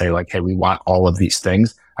us and say like, hey, we want all of these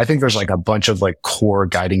things. I think there's like a bunch of like core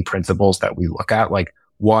guiding principles that we look at. Like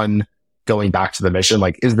one, going back to the mission,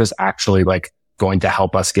 like, is this actually like going to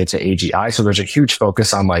help us get to AGI? So there's a huge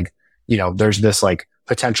focus on like, there's this like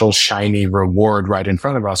potential shiny reward right in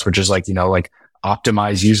front of us, which is like, like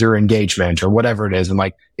optimize user engagement or whatever it is. And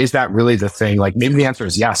like, is that really the thing? Like maybe the answer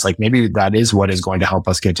is yes. Like maybe that is what is going to help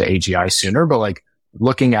us get to AGI sooner. But like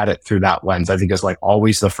looking at it through that lens, I think is like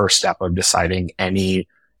always the first step of deciding any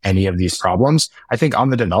of these problems. I think on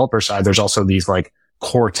the developer side, there's also these like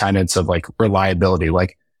core tenets of like reliability.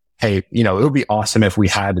 Like, hey, it would be awesome if we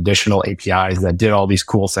had additional APIs that did all these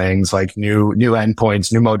cool things, like new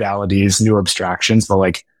endpoints, new modalities, new abstractions. But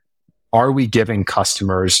like, are we giving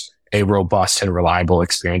customers a robust and reliable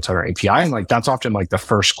experience on our API? And like, that's often like the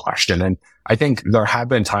first question. And I think there have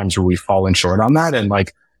been times where we've fallen short on that. And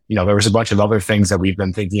like, there was a bunch of other things that we've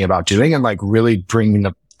been thinking about doing and like really bringing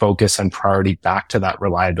the focus and priority back to that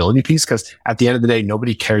reliability piece. Cause at the end of the day,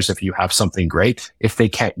 nobody cares if you have something great if they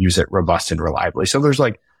can't use it robust and reliably. So there's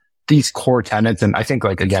like these core tenets. And I think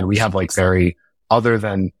like, again, we have like other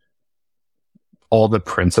than all the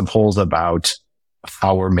principles about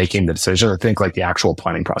how we're making the decision, I think like the actual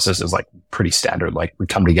planning process is like pretty standard. Like we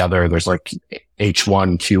come together, there's like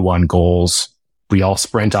H1, Q1 goals. We all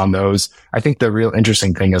sprint on those. I think the real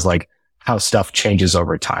interesting thing is like how stuff changes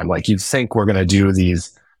over time. Like you think we're going to do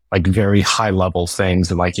these like very high level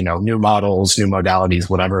things and like, new models, new modalities,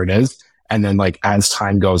 whatever it is. And then like as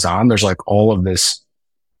time goes on, there's like all of this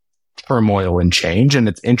turmoil and change. And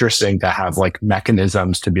it's interesting to have like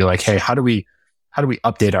mechanisms to be like, hey, how do we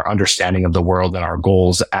update our understanding of the world and our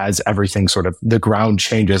goals as everything sort of the ground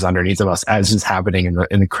changes underneath of us, as is happening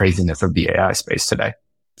in the craziness of the AI space today?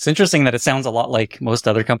 It's interesting that it sounds a lot like most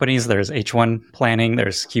other companies. There's H1 planning,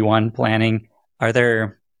 there's Q1 planning. Are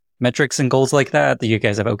there metrics and goals like that? Do you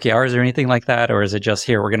guys have OKRs or anything like that? Or is it just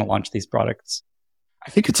here, we're going to launch these products? I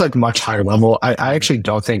think it's like much higher level. I actually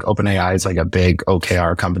don't think OpenAI is like a big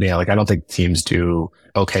OKR company. Like I don't think teams do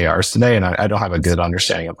OKRs today. And I don't have a good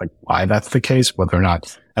understanding of like why that's the case, whether or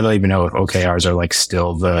not, I don't even know if OKRs are like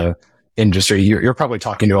still the industry. You're probably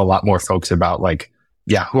talking to a lot more folks about like,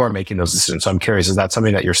 yeah, who are making those decisions. So I'm curious, is that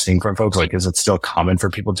something that you're seeing from folks? Like, is it still common for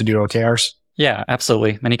people to do OKRs? Yeah,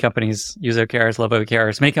 absolutely. Many companies use OKRs, love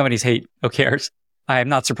OKRs. Many companies hate OKRs. I am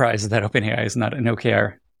not surprised that OpenAI is not an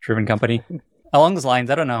OKR driven company. Along those lines,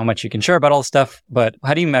 I don't know how much you can share about all this stuff, but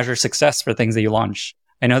how do you measure success for things that you launch?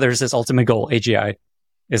 I know there's this ultimate goal, AGI.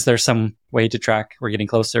 Is there some way to track we're getting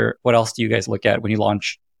closer? What else do you guys look at when you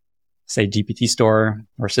launch, say, GPT Store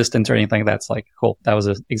or Assistant or anything that's like, cool, that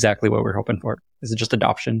was exactly what we're hoping for? Is it just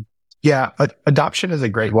adoption? Yeah, adoption is a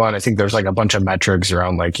great one. I think there's like a bunch of metrics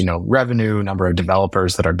around like, revenue, number of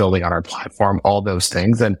developers that are building on our platform, all those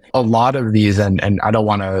things. And a lot of these, and I don't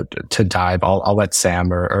want to dive, I'll let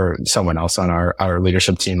Sam or someone else on our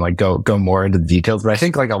leadership team like go more into the details. But I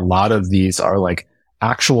think like a lot of these are like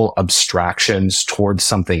actual abstractions towards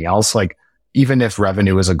something else. Like even if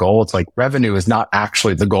revenue is a goal, it's like revenue is not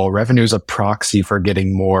actually the goal. Revenue is a proxy for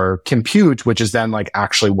getting more compute, which is then like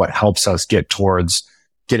actually what helps us get towards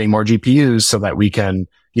getting more GPUs so that we can,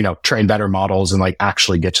 train better models and like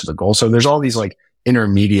actually get to the goal. So there's all these like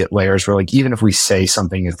intermediate layers where like, even if we say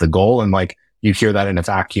something is the goal and like you hear that in a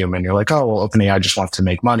vacuum and you're like, oh, well, OpenAI just wants to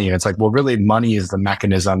make money. And it's like, well, really money is the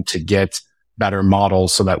mechanism to get better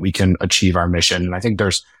models so that we can achieve our mission. And I think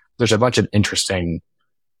there's a bunch of interesting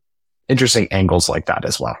angles like that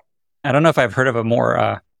as well. I don't know if I've heard of a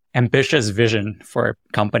more ambitious vision for a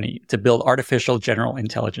company to build artificial general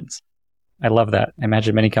intelligence. I love that. I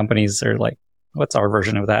imagine many companies are like, what's our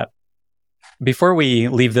version of that? Before we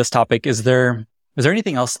leave this topic, is there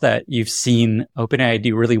anything else that you've seen OpenAI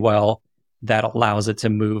do really well that allows it to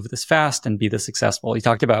move this fast and be this successful? You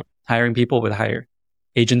talked about hiring people with higher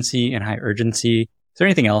agency and high urgency. Is there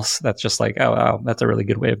anything else that's just like, oh, wow, that's a really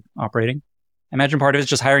good way of operating? I imagine part of it is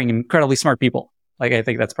just hiring incredibly smart people. Like, I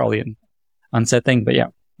think that's probably an unsaid thing, but yeah,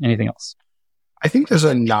 anything else? I think there's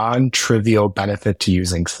a non-trivial benefit to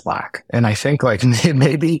using Slack. And I think like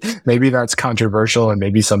maybe that's controversial and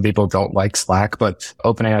maybe some people don't like Slack, but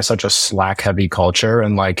OpenAI is such a Slack heavy culture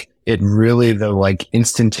and like it really the like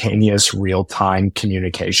instantaneous real time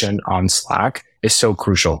communication on Slack is so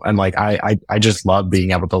crucial. And like I just love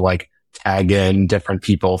being able to like tag in different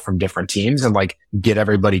people from different teams and like get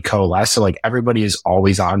everybody coalesced. So like everybody is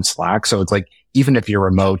always on Slack. So it's like even if you're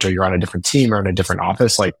remote or you're on a different team or in a different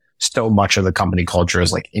office, like so much of the company culture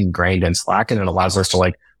is like ingrained in Slack and it allows us to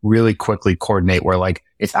like really quickly coordinate where like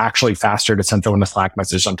it's actually faster to send someone a Slack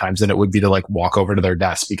message sometimes than it would be to like walk over to their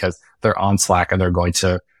desk because they're on Slack and they're going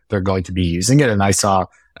to be using it. And I saw,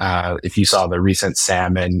 if you saw the recent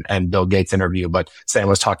Sam and Bill Gates interview, but Sam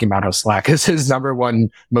was talking about how Slack is his number one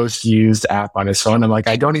most used app on his phone. I'm like,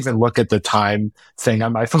 I don't even look at the time thing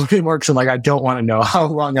on my phone anymore because I'm like, I don't want to know how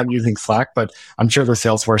long I'm using Slack, but I'm sure the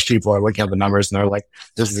Salesforce people are looking at the numbers and they're like,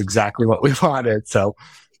 this is exactly what we wanted. So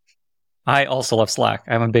I also love Slack.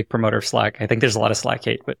 I'm a big promoter of Slack. I think there's a lot of Slack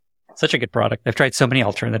hate, but such a good product. I've tried so many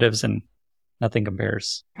alternatives and nothing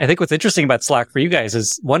compares. I think what's interesting about Slack for you guys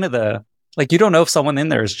is one of the, like, you don't know if someone in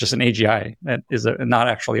there is just an AGI that is not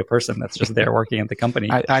actually a person that's just there working at the company.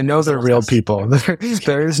 I know they're real people. There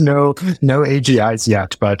is no AGIs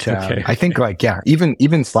yet, but okay. I think like, yeah,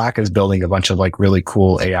 even Slack is building a bunch of like really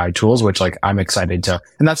cool AI tools, which like I'm excited to,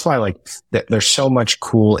 and that's why like there's so much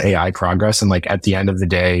cool AI progress. And like at the end of the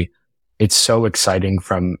day, it's so exciting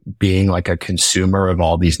from being like a consumer of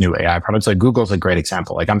all these new AI products. Like Google's a great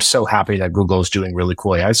example. Like I'm so happy that Google's doing really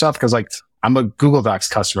cool AI stuff because like I'm a Google Docs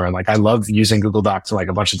customer and like I love using Google Docs and like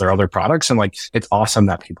a bunch of their other products. And like it's awesome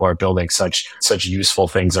that people are building such useful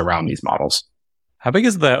things around these models. How big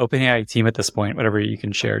is the OpenAI team at this point? Whatever you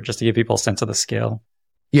can share, just to give people a sense of the scale.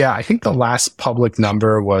 Yeah, I think the last public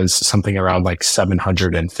number was something around like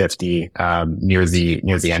 750 near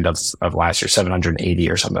the end of last year, 780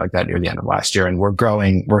 or something like that near the end of last year. And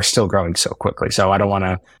we're still growing so quickly. So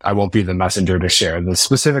I won't be the messenger to share the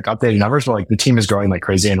specific updated numbers, but like the team is growing like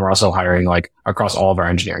crazy and we're also hiring like across all of our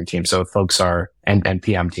engineering teams. So if folks are and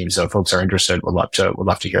PM teams. So if folks are interested, would love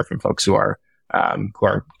to hear from folks who are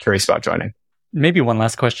curious about joining. Maybe one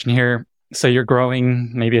last question here. So you're growing,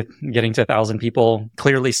 maybe getting to 1,000 people,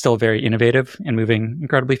 clearly still very innovative and moving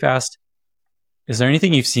incredibly fast. Is there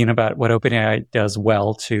anything you've seen about what OpenAI does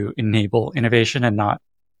well to enable innovation and not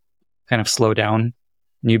kind of slow down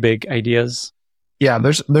new big ideas? Yeah,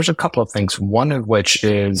 there's a couple of things. One of which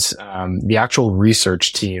is the actual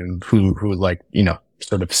research team who like,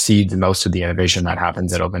 sort of seeds most of the innovation that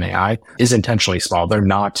happens at OpenAI is intentionally small. They're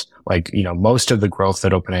not like, most of the growth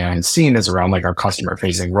that OpenAI has seen is around like our customer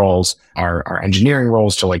facing roles, our engineering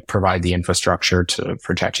roles to like provide the infrastructure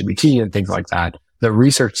for ChatGPT and things like that. The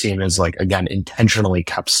research team is like, again, intentionally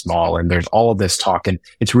kept small and there's all of this talk. And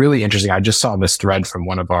it's really interesting. I just saw this thread from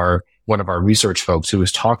one of our research folks who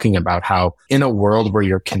was talking about how in a world where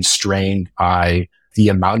you're constrained by the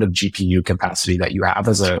amount of GPU capacity that you have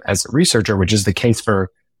as a researcher, which is the case for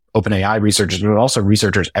OpenAI researchers, but also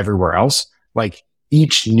researchers everywhere else. Like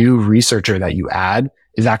each new researcher that you add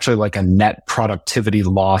is actually like a net productivity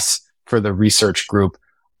loss for the research group,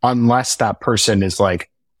 unless that person is like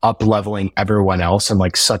up leveling everyone else in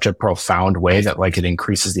like such a profound way that like it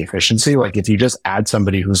increases the efficiency. Like if you just add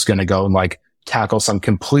somebody who's going to go and like tackle some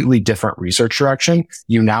completely different research direction,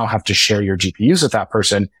 you now have to share your GPUs with that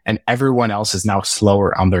person, and everyone else is now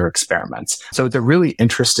slower on their experiments. So it's a really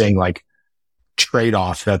interesting like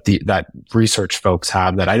trade-off that research folks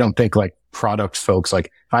have that I don't think like product folks, like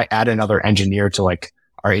if I add another engineer to like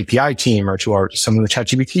our API team or to some of the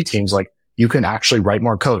ChatGPT teams, like you can actually write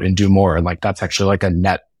more code and do more. And like that's actually like a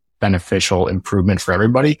net beneficial improvement for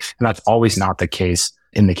everybody. And that's always not the case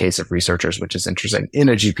in the case of researchers, which is interesting in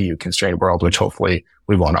a GPU constrained world, which hopefully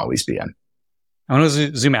we won't always be in. I want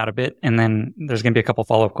to zoom out a bit, and then there's going to be a couple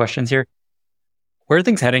follow-up questions here. Where are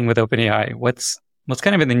things heading with OpenAI? What's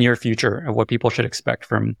kind of in the near future of what people should expect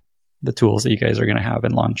from the tools that you guys are going to have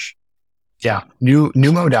and launch? Yeah, new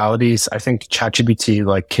modalities. I think ChatGPT,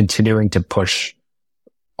 like continuing to push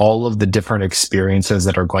all of the different experiences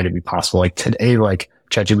that are going to be possible. Like today, like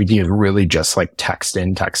ChatGPT is really just like text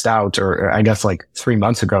in, text out, or I guess like 3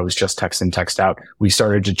 months ago it was just text in, text out. We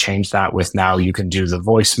started to change that with now you can do the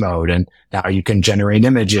voice mode, and now you can generate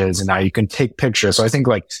images, and now you can take pictures. So I think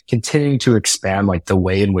like continuing to expand like the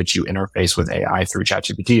way in which you interface with AI through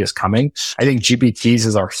ChatGPT is coming. I think GPTs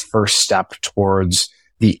is our first step towards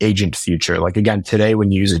the agent future. Like again, today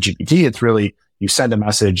when you use a GPT, it's really, you send a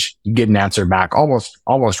message, you get an answer back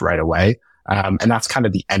almost right away. And that's kind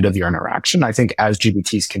of the end of your interaction. I think as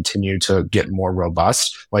GPTs continue to get more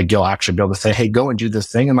robust, like you'll actually be able to say, hey, go and do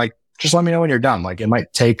this thing. And like, just let me know when you're done. Like it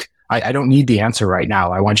might take, I don't need the answer right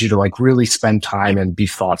now. I want you to like really spend time and be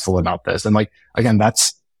thoughtful about this. And like, again,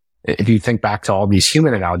 that's, if you think back to all these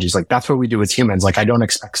human analogies, like that's what we do with humans. Like I don't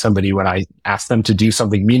expect somebody when I ask them to do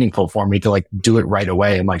something meaningful for me to like do it right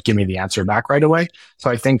away and like give me the answer back right away.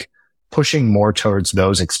 So I think pushing more towards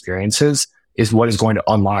those experiences is what is going to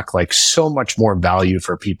unlock like so much more value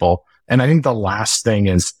for people. And I think the last thing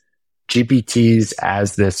is GPTs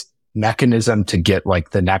as this mechanism to get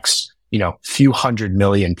like the next, few 100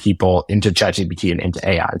 million people into ChatGPT and into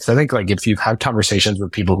AI. So I think like if you've had conversations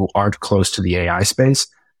with people who aren't close to the AI space,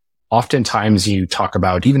 oftentimes you talk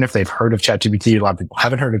about, even if they've heard of ChatGPT, a lot of people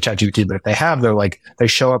haven't heard of ChatGPT, but if they have, they're like, they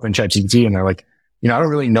show up in ChatGPT and they're like, I don't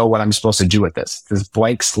really know what I'm supposed to do with this. This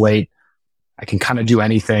blank slate. I can kind of do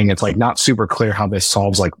anything. It's like not super clear how this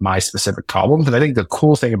solves like my specific problem. But I think the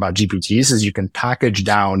cool thing about GPTs is you can package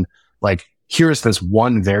down like, here's this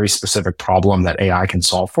one very specific problem that AI can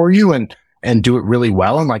solve for you and do it really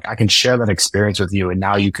well. And like, I can share that experience with you. And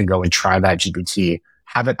now you can go and try that GPT,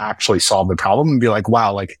 have it actually solve the problem and be like,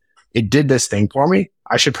 wow, like it did this thing for me.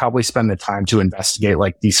 I should probably spend the time to investigate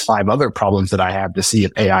like these 5 other problems that I have to see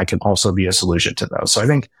if AI can also be a solution to those. So I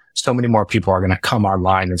think so many more people are going to come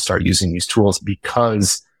online and start using these tools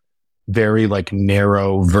because very like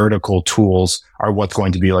narrow vertical tools are what's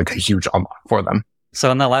going to be like a huge unlock for them.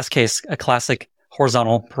 So in the last case, a classic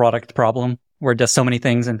horizontal product problem where it does so many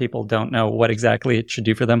things and people don't know what exactly it should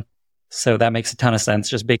do for them. So that makes a ton of sense.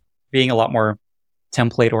 Just being a lot more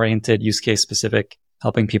template oriented, use case specific,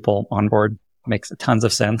 helping people onboard makes tons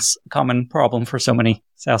of sense. Common problem for so many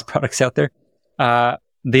SaaS products out there.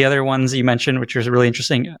 The other ones you mentioned, which was really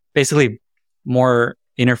interesting, basically more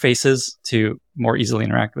interfaces to more easily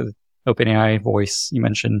interact with OpenAI, voice, you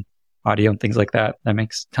mentioned audio and things like that. That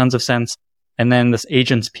makes tons of sense. And then this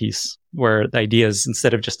agents piece where the idea is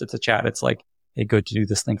instead of just it's a chat, it's like, hey, go to do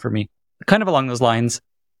this thing for me. Kind of along those lines,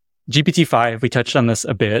 GPT-5, we touched on this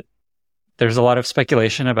a bit. There's a lot of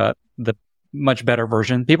speculation about the much better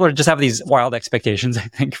version. People just have these wild expectations, I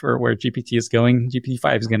think, for where GPT is going.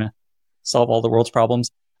 GPT-5 is going to solve all the world's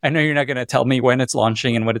problems. I know you're not going to tell me when it's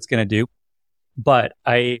launching and what it's going to do, but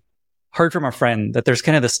I heard from a friend that there's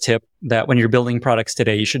kind of this tip that when you're building products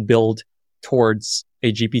today, you should build towards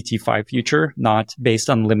a GPT-5 future, not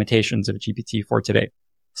based on the limitations of GPT-4 today.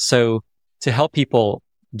 So to help people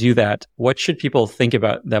do that, what should people think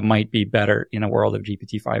about that might be better in a world of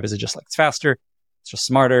GPT-5? Is it just like it's faster? It's just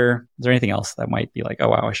smarter? Is there anything else that might be like, oh,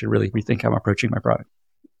 wow, I should really rethink how I'm approaching my product?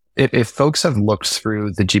 If folks have looked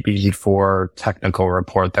through the GPT-4 technical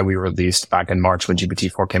report that we released back in March when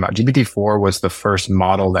GPT-4 came out, GPT-4 was the first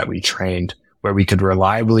model that we trained where we could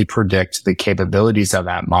reliably predict the capabilities of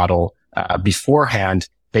that model beforehand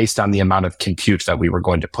based on the amount of compute that we were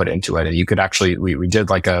going to put into it. And you could actually, we did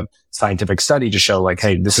like a scientific study to show like,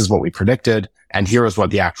 hey, this is what we predicted and here is what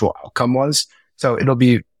the actual outcome was. So it'll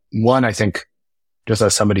be one, I think, just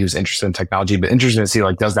as somebody who's interested in technology, but interested to see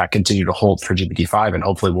like, does that continue to hold for GPT-5? And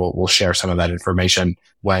hopefully we'll share some of that information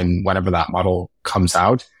whenever that model comes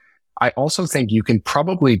out. I also think you can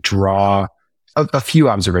probably draw a few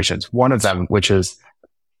observations. One of them, which is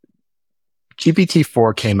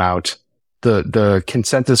GPT-4 came out. The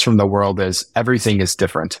consensus from the world is everything is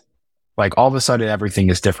different. Like all of a sudden everything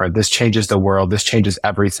is different. This changes the world. This changes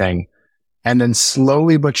everything. And then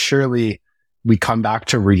slowly but surely we come back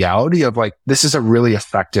to reality of like, this is a really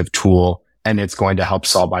effective tool and it's going to help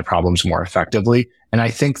solve my problems more effectively. And I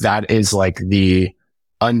think that is like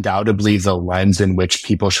undoubtedly the lens in which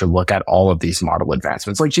people should look at all of these model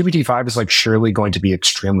advancements. Like GPT-5 is like surely going to be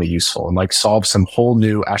extremely useful and like solve some whole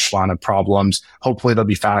new echelon of problems. Hopefully it'll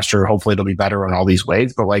be faster. Hopefully it'll be better in all these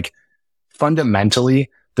ways. But like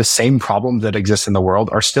fundamentally, the same problems that exist in the world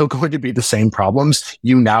are still going to be the same problems.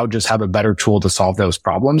 You now just have a better tool to solve those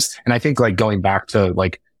problems. And I think like going back to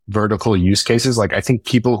like vertical use cases, like I think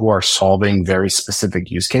people who are solving very specific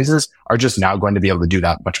use cases are just now going to be able to do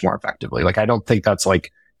that much more effectively. Like I don't think that's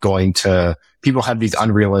like people have these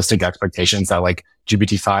unrealistic expectations that like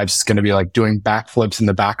GPT-5 is going to be like doing backflips in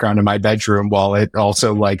the background in my bedroom while it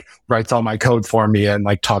also like writes all my code for me and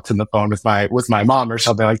like talks on the phone with my mom or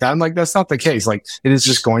something like that. And like, that's not the case. Like it is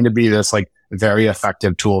just going to be this like very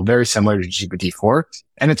effective tool, very similar to GPT-4.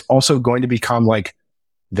 And it's also going to become like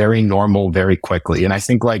very normal very quickly. And I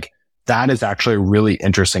think like that is actually a really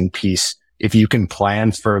interesting piece. If you can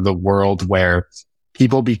plan for the world where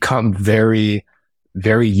people become very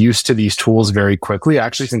used to these tools very quickly, I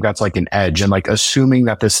actually think that's like an edge. And like assuming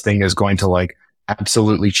that this thing is going to like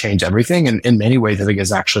absolutely change everything. And in many ways, I think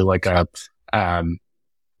is actually like a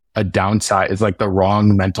downside. Is like the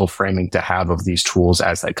wrong mental framing to have of these tools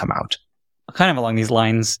as they come out. Kind of along these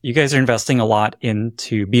lines, you guys are investing a lot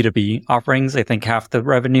into B2B offerings. I think half the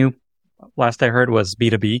revenue, last I heard, was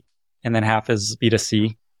B2B, and then half is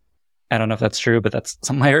B2C. I don't know if that's true, but that's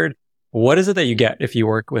something I heard. What is it that you get if you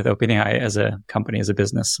work with OpenAI as a company, as a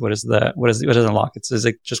business? What does it unlock? Is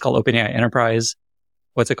it just called OpenAI Enterprise?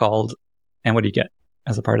 What's it called? And what do you get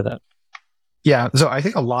as a part of that? Yeah. So I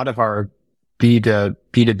think a lot of our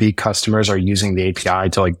B2B customers are using the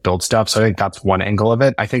API to like build stuff. So I think that's one angle of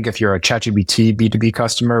it. I think if you're a ChatGPT B2B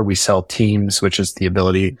customer, we sell Teams, which is the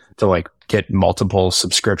ability to like get multiple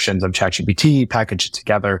subscriptions of ChatGPT, package it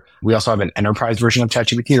together. We also have an enterprise version of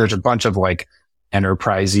ChatGPT. There's a bunch of like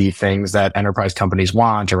enterprisey things that enterprise companies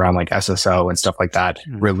want around like SSO and stuff like that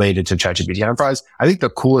related to ChatGPT Enterprise. I think the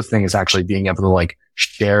coolest thing is actually being able to like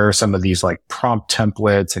share some of these like prompt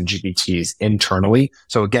templates and GPTs internally.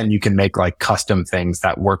 So again, you can make like custom things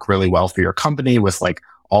that work really well for your company with like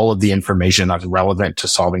all of the information that's relevant to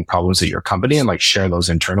solving problems at your company and like share those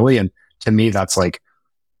internally. And to me, that's like,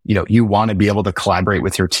 you want to be able to collaborate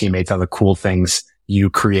with your teammates on the cool things you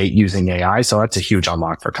create using AI. So that's a huge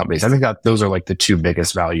unlock for companies. I think that those are like the two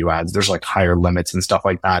biggest value adds. There's like higher limits and stuff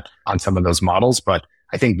like that on some of those models. But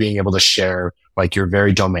I think being able to share like your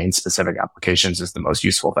very domain specific applications is the most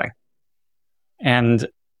useful thing. And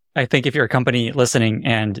I think if you're a company listening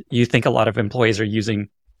and you think a lot of employees are using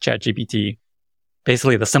ChatGPT,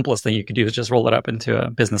 basically the simplest thing you could do is just roll it up into a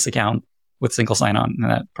business account with single sign-on. And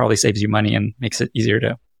that probably saves you money and makes it easier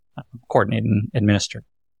to coordinate and administer.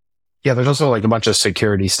 Yeah, there's also like a bunch of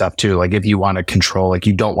security stuff too. Like if you want to control, like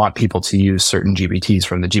you don't want people to use certain GPTs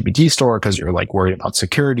from the GPT store because you're like worried about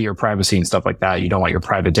security or privacy and stuff like that. You don't want your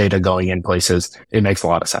private data going in places. It makes a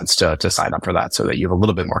lot of sense to sign up for that so that you have a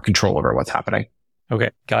little bit more control over what's happening. Okay,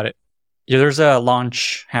 got it. Yeah, there's a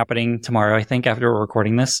launch happening tomorrow, I think, after we're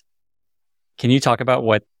recording this. Can you talk about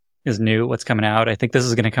what is new, what's coming out? I think this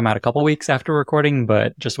is going to come out a couple weeks after recording,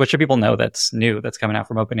 but just what should people know that's new, that's coming out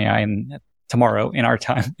from OpenAI and tomorrow in our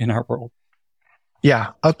time, in our world?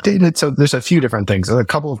 Yeah, updated. So there's a few different things. A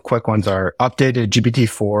couple of quick ones are updated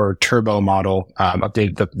GPT-4 turbo model,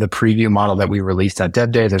 updated the preview model that we released at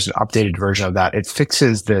Dev Day. There's an updated version of that. It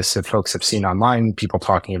fixes this. If folks have seen online, people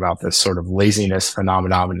talking about this sort of laziness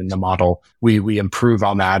phenomenon in the model, we improve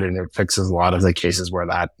on that and it fixes a lot of the cases where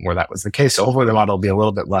that was the case. So hopefully the model will be a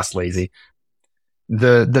little bit less lazy.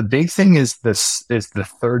 The big thing is the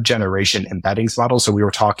third generation embeddings model. So we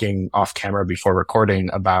were talking off camera before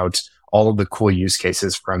recording about all of the cool use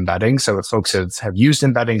cases for embedding. So if folks have used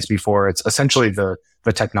embeddings before, it's essentially the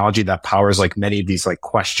technology that powers like many of these like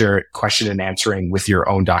question and answering with your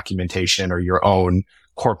own documentation or your own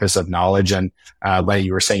corpus of knowledge. And like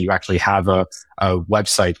you were saying, you actually have a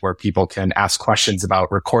website where people can ask questions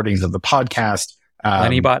about recordings of the podcast.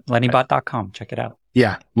 Lennybot.com. Check it out.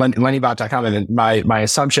 Yeah, Lennybot.com. And my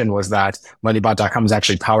assumption was that Lennybot.com is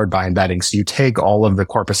actually powered by embedding. So you take all of the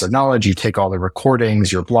corpus of knowledge, you take all the recordings,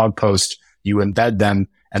 your blog post, you embed them.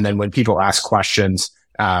 And then when people ask questions,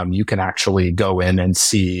 you can actually go in and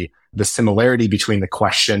see the similarity between the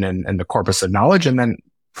question and the corpus of knowledge, and then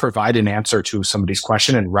provide an answer to somebody's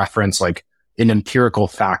question and reference like an empirical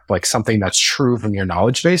fact, like something that's true from your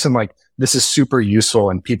knowledge base. And like, this is super useful.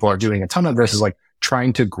 And people are doing a ton of this, is like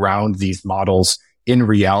trying to ground these models in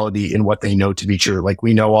reality, in what they know to be true. Like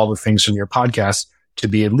we know all the things from your podcast to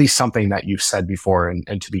be at least something that you've said before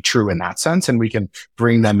and to be true in that sense. And we can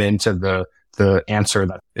bring them into the the answer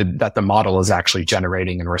that the model is actually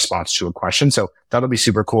generating in response to a question. So that'll be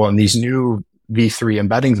super cool. And these new V3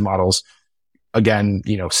 embeddings models, again,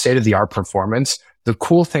 state of the art performance. The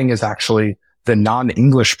cool thing is actually the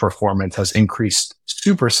non-English performance has increased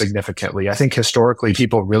super significantly. I think historically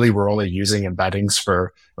people really were only using embeddings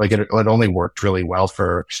for it only worked really well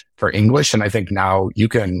for English. And I think now you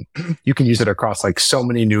can use it across like so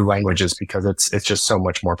many new languages because it's just so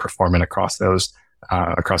much more performant across those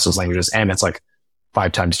languages. And it's like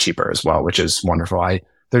 5 times cheaper as well, which is wonderful.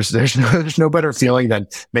 There's no better feeling than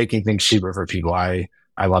making things cheaper for people. I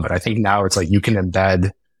love it. I think now it's like you can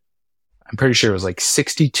embed, I'm pretty sure it was like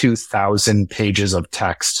 62,000 pages of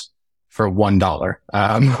text for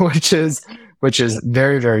 $1, which is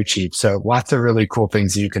very, very cheap. So lots of really cool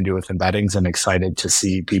things you can do with embeddings, and excited to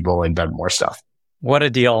see people embed more stuff. What a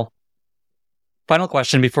deal. Final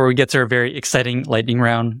question before we get to our very exciting lightning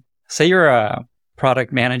round. Say you're a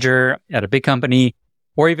product manager at a big company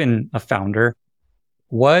or even a founder.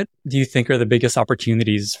 What do you think are the biggest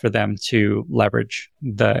opportunities for them to leverage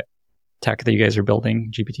the tech that you guys are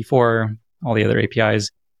building, GPT-4, all the other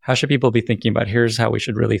APIs? How should people be thinking about, here's how we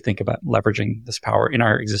should really think about leveraging this power in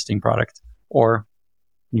our existing product or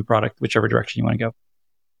new product, whichever direction you want to go?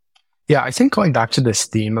 Yeah, I think going back to this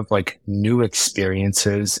theme of like new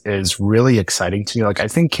experiences is really exciting to me. Like, I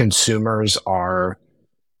think consumers are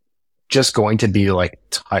just going to be like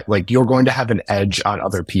you're going to have an edge on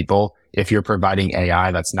other people if you're providing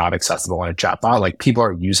AI that's not accessible in a chatbot. Like, people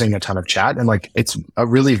are using a ton of chat, and like it's a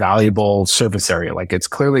really valuable service area. Like, it's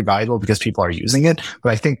clearly valuable because people are using it.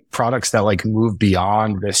 But I think products that like move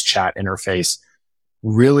beyond this chat interface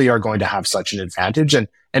really are going to have such an advantage.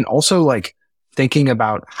 And also like thinking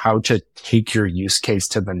about how to take your use case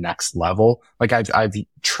to the next level. Like, I've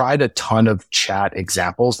tried a ton of chat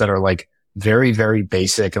examples that are like very, very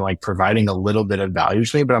basic and like providing a little bit of value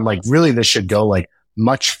to me, but I'm like, really, this should go like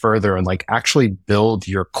much further and like actually build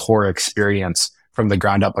your core experience from the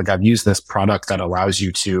ground up. Like, I've used this product that allows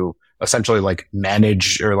you to essentially like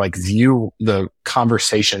manage or like view the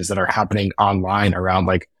conversations that are happening online around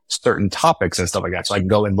like certain topics and stuff like that. So I can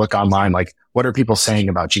go and look online, like, what are people saying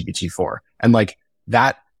about GPT-4? And like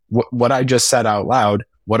that, what I just said out loud,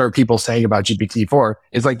 what are people saying about GPT-4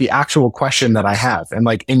 is like the actual question that I have. And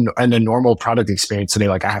like in a normal product experience today,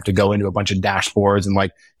 like I have to go into a bunch of dashboards and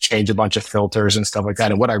like change a bunch of filters and stuff like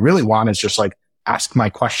that. And what I really want is just like ask my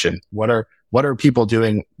question. What are people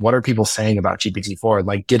doing? What are people saying about GPT-4?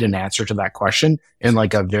 Like, get an answer to that question in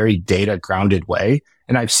like a very data grounded way.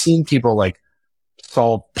 And I've seen people like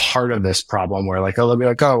solve part of this problem where like, they'll be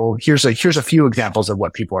like, oh, well, here's a few examples of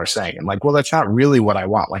what people are saying. And like, well, that's not really what I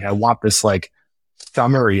want. Like, I want this like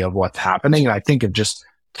summary of what's happening. And I think it just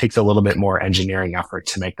takes a little bit more engineering effort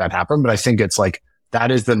to make that happen. But I think it's like,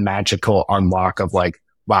 that is the magical unlock of like,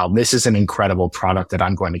 wow, this is an incredible product that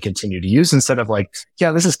I'm going to continue to use, instead of like,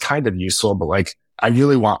 yeah, this is kind of useful, but like, I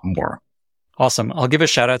really want more. Awesome. I'll give a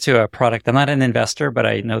shout out to a product. I'm not an investor, but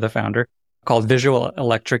I know the founder, called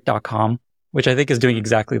visualelectric.com, which I think is doing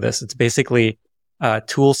exactly this. It's basically a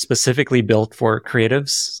tool specifically built for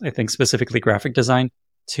creatives, I think specifically graphic design,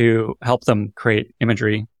 to help them create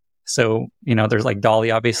imagery. So, there's like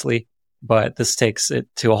DALL-E, obviously, but this takes it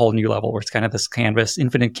to a whole new level where it's kind of this canvas,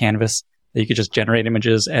 infinite canvas that you could just generate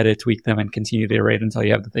images, edit, tweak them, and continue to iterate until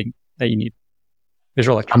you have the thing that you need.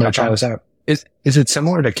 Visualelectric.com. I'm going to try this out. Is it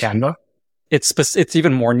similar to Canva? It's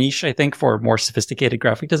even more niche, I think, for more sophisticated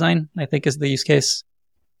graphic design, I think is the use case.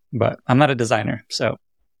 But I'm not a designer, so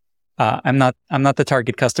I'm not the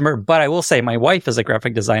target customer. But I will say my wife is a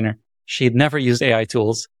graphic designer. She'd never used AI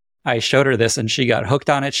tools. I showed her this and she got hooked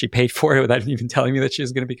on it. She paid for it without even telling me that she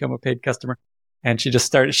was going to become a paid customer. And she just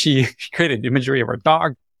started, she created imagery of our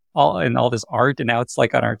dog, all this art. And now it's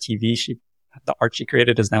like on our TV. The art she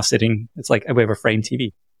created is now sitting, it's like we have a framed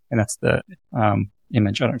TV, and that's the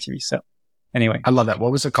image on our TV. So anyway. I love that.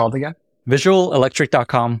 What was it called again?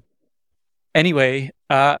 Visualelectric.com. Anyway,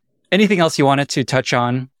 anything else you wanted to touch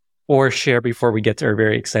on or share before we get to our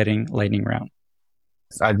very exciting lightning round?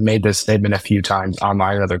 I've made this statement a few times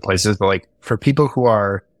online and other places, but like, for people who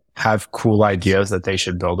have cool ideas that they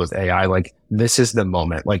should build with AI, like, this is the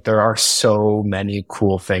moment. Like, there are so many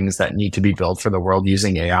cool things that need to be built for the world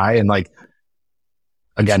using AI. And like,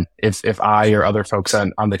 again, if I or other folks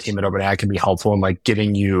on the team at OpenAI can be helpful in like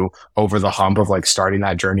getting you over the hump of like starting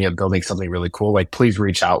that journey of building something really cool, like, please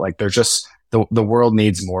reach out. Like, there's just, the world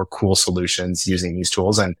needs more cool solutions using these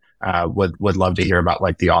tools, and would love to hear about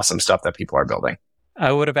like the awesome stuff that people are building.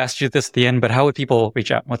 I would have asked you this at the end, but how would people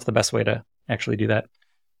reach out? What's the best way to actually do that?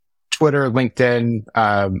 Twitter, LinkedIn.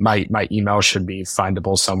 My email should be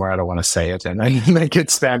findable somewhere. I don't want to say it and I make it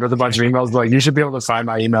spammed with a bunch of emails. Like you should be able to find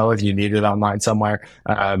my email if you need it online somewhere.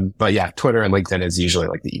 But yeah, Twitter and LinkedIn is usually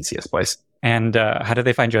like the easiest place. And how do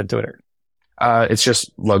they find you on Twitter? It's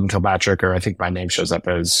just Logan Kilpatrick, or I think my name shows up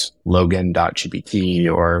as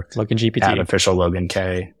Logan.gpt or Logan GPT. At official Logan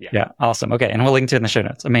K. Yeah, awesome. Okay, and we'll link to it in the show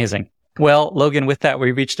notes. Amazing. Well, Logan, with that,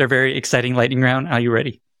 we reached our very exciting lightning round. Are you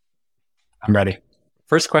ready? I'm ready.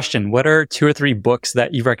 First question, what are 2 or 3 books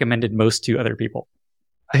that you've recommended most to other people?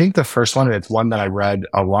 I think the first one, it's one that I read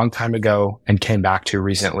a long time ago and came back to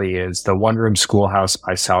recently, is The One Room Schoolhouse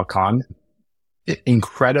by Sal Khan.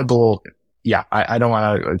 Incredible. Yeah, I don't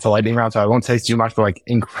want to, it's a lightning round, so I won't say too much, but like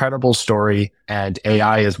incredible story. And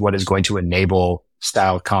AI is what is going to enable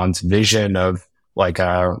Sal Khan's vision of like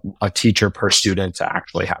a teacher per student to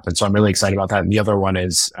actually happen. So I'm really excited about that. And the other one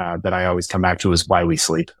is, that I always come back to is Why We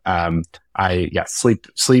Sleep.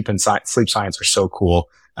 Sleep and sleep science are so cool.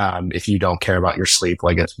 If you don't care about your sleep,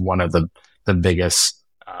 like it's one of the biggest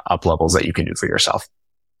up levels that you can do for yourself.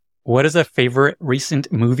 What is a favorite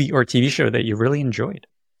recent movie or TV show that you really enjoyed?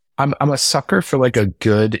 I'm a sucker for like a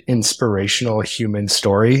good inspirational human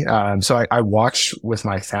story. So I watched with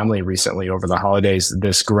my family recently over the holidays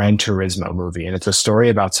this Gran Turismo movie, and it's a story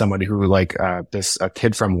about somebody who like a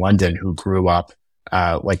kid from London who grew up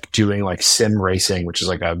like doing like sim racing, which is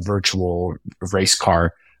like a virtual race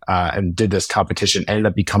car, and did this competition, ended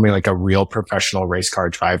up becoming like a real professional race car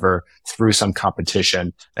driver through some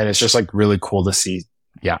competition. And it's just like really cool to see,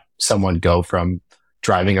 someone go from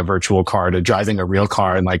driving a virtual car to driving a real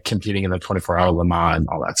car and like competing in the 24-hour Le Mans and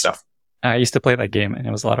all that stuff. I used to play that game and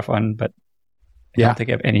it was a lot of fun, but I don't think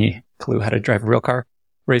I have any clue how to drive a real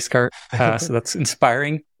race car. So that's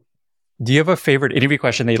inspiring. Do you have a favorite interview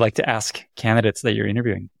question that you'd like to ask candidates that you're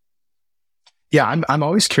interviewing? Yeah, I'm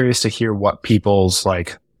always curious to hear what people's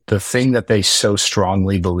like the thing that they so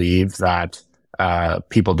strongly believe that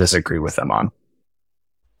people disagree with them on.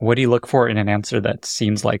 What do you look for in an answer that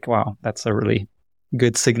seems like, wow, that's a really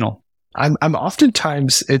good signal? I'm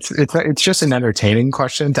oftentimes it's just an entertaining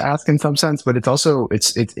question to ask in some sense, but it's also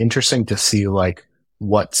it's interesting to see like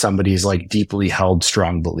what somebody's like deeply held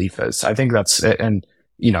strong belief is. I think that's, and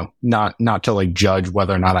not to like judge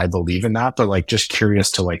whether or not I believe in that, but like just curious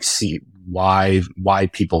to like see why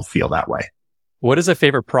people feel that way. What is a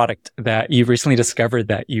favorite product that you've recently discovered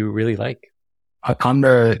that you really like? On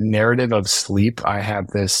the narrative of sleep, I have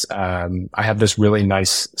this really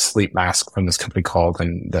nice sleep mask from this company called,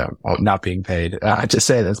 and not being paid to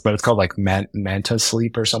say this, but it's called like Manta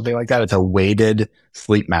Sleep or something like that. It's a weighted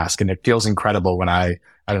sleep mask, and it feels incredible when I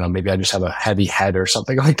don't know, maybe I just have a heavy head or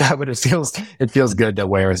something like that, but it feels good to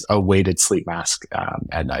wear a weighted sleep mask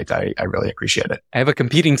at night. I really appreciate it. I have a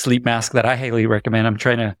competing sleep mask that I highly recommend. I'm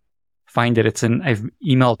trying to find it. I've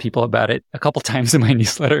emailed people about it a couple times in my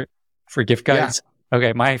newsletter for gift guides. Yeah.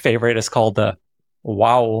 Okay, my favorite is called the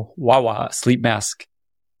Wawa sleep mask.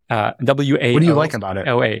 W-A-O. What do you like about it?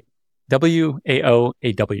 O-A.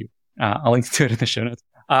 W-A-O-A-W. I'll link to it in the show notes.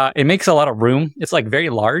 It makes a lot of room. It's like very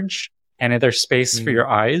large, and there's space for your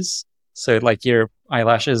eyes. So like your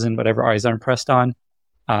eyelashes and whatever eyes are pressed on.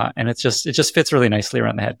 And it just fits really nicely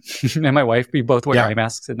around the head. And my wife, we both wear eye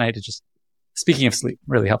masks at night. It just, speaking of sleep,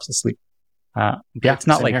 really helps us sleep. It's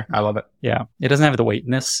not like, here. I love it. Yeah. It doesn't have the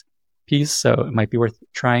weightness piece, so it might be worth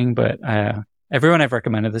trying, but everyone I've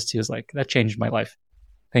recommended this to is like, that changed my life.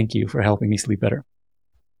 Thank you for helping me sleep better.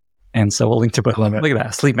 And so we'll link to both. Look at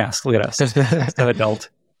that sleep mask. Look at us. So adult.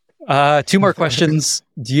 2 more questions.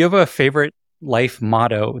 Do you have a favorite life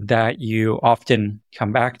motto that you often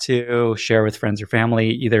come back to, share with friends or family,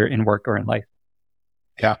 either in work or in life?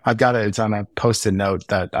 Yeah, I've got it. It's on a post-it note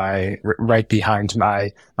that I right behind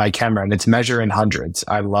my camera, and it's measure in hundreds.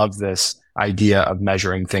 I love this idea of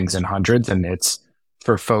measuring things in hundreds, and it's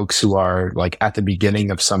for folks who are like at the beginning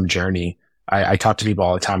of some journey. I talk to people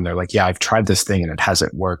all the time. They're like, yeah, I've tried this thing and it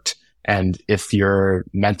hasn't worked. And if your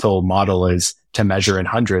mental model is to measure in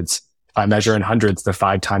hundreds, I measure in hundreds the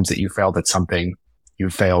 5 times that you failed at something you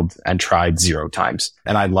failed and tried 0 times.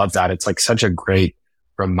 And I love that. It's like such a great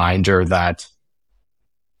reminder that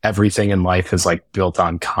everything in life is like built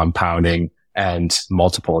on compounding and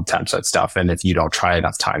multiple attempts at stuff. And if you don't try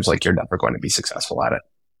enough times, like you're never going to be successful at it.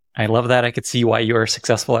 I love that. I could see why you're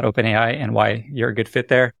successful at OpenAI and why you're a good fit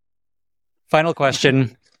there. Final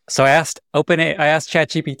question. So I asked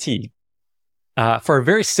ChatGPT for a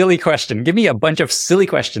very silly question. Give me a bunch of silly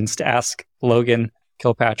questions to ask Logan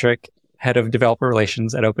Kilpatrick, head of developer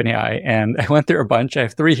relations at OpenAI. And I went through a bunch. I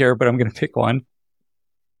have 3 here, but I'm going to pick one.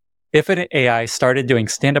 If an AI started doing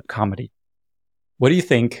stand-up comedy, what do you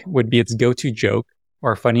think would be its go-to joke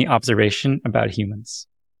or funny observation about humans?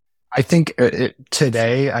 I think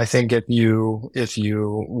today, I think if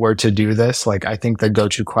you were to do this, like, I think the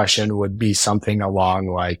go-to question would be something along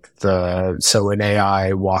like so an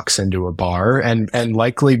AI walks into a bar and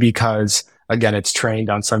likely because again, it's trained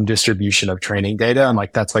on some distribution of training data. And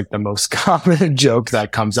like, that's like the most common joke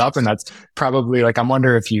that comes up. And that's probably like, I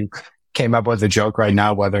wonder if you came up with a joke right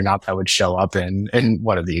now, whether or not that would show up in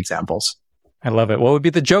one of the examples. I love it. What would be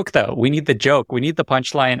the joke though? We need the joke. We need the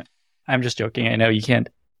punchline. I'm just joking. I know you can't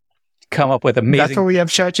come up with amazing. That's what we have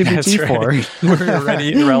ChatGPT for. We're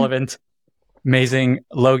already irrelevant. Amazing.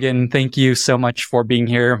 Logan, thank you so much for being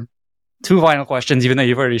here. 2 final questions, even though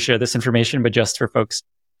you've already shared this information, but just for folks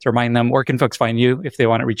to remind them, where can folks find you if they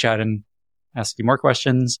want to reach out and ask you more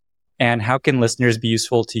questions? And how can listeners be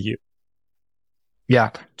useful to you? Yeah,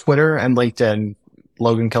 Twitter and LinkedIn,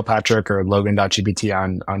 Logan Kilpatrick or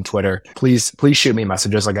Logan.gpt on Twitter. Please shoot me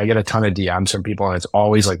messages. Like I get a ton of DMs from people and it's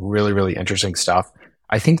always like really, really interesting stuff.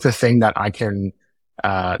 I think the thing that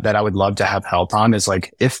that I would love to have help on is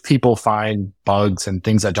like, if people find bugs and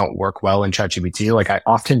things that don't work well in ChatGPT, like I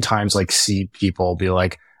oftentimes like see people be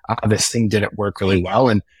like, this thing didn't work really well.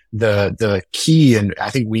 And the key, and I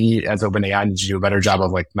think we as OpenAI need to do a better job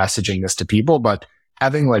of like messaging this to people, but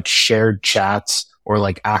having like shared chats or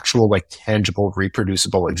like actual like tangible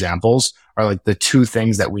reproducible examples are like the 2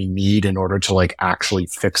 things that we need in order to like actually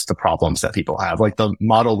fix the problems that people have. Like the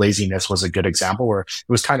model laziness was a good example where it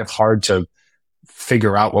was kind of hard to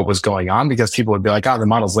figure out what was going on because people would be like, the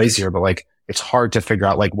model's lazier, but like it's hard to figure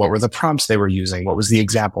out like what were the prompts they were using, what was the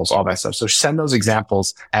examples, all that stuff. So send those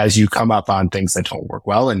examples as you come up on things that don't work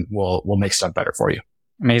well, and we'll make stuff better for you.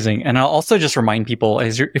 Amazing. And I'll also just remind people,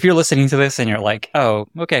 if you're listening to this and you're like, oh,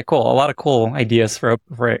 okay, cool, a lot of cool ideas for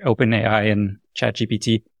OpenAI and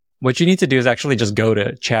ChatGPT, what you need to do is actually just go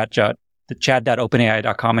to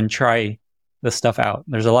chat.openai.com and try this stuff out.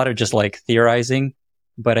 There's a lot of just like theorizing,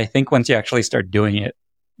 but I think once you actually start doing it,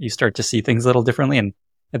 you start to see things a little differently. And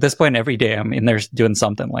at this point, every day I'm in there doing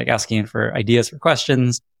something like asking for ideas for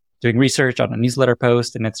questions, doing research on a newsletter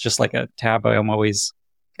post. And it's just like a tab I'm always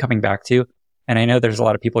coming back to. And I know there's a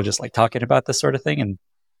lot of people just like talking about this sort of thing. And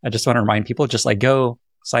I just want to remind people, just like go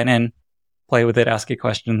sign in, play with it, ask you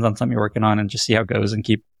questions on something you're working on and just see how it goes and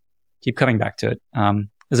keep coming back to it.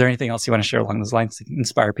 Is there anything else you want to share along those lines to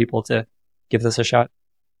inspire people to give this a shot?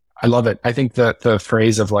 I love it. I think the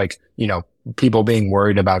phrase of like, people being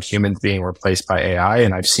worried about humans being replaced by AI.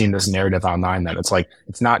 And I've seen this narrative online that it's like,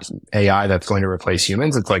 it's not AI that's going to replace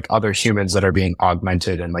humans. It's like other humans that are being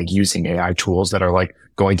augmented and like using AI tools that are like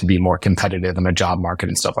going to be more competitive in the job market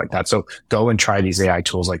and stuff like that. So go and try these AI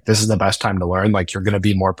tools. Like this is the best time to learn. Like you're going to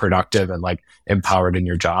be more productive and like empowered in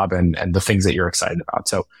your job and the things that you're excited about.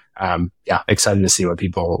 So excited to see what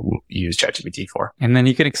people use ChatGPT for. And then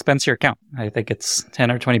you can expense your account. I think it's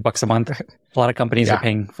 $10 or $20 a month. A lot of companies are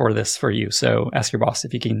paying for this for you. So ask your boss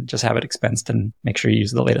if you can just have it expensed and make sure you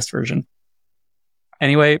use the latest version.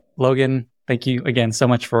 Anyway, Logan, thank you again so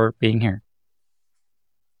much for being here.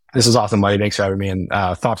 This is awesome, buddy. Thanks for having me and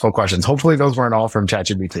thoughtful questions. Hopefully those weren't all from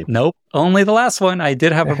ChatGPT. Nope. Only the last one. I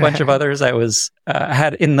did have a bunch of others I was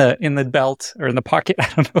had in the belt or in the pocket. I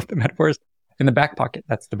don't know what the metaphor is. In the back pocket.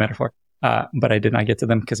 That's the metaphor. But I did not get to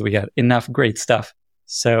them because we got enough great stuff.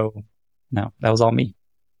 So no, that was all me.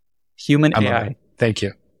 Human AI. Thank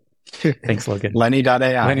you. Thanks, Logan. Lenny.ai.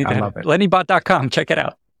 I love it. Lennybot.com. Check it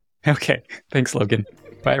out. Okay. Thanks, Logan.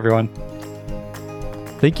 Bye, everyone.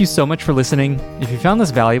 Thank you so much for listening. If you found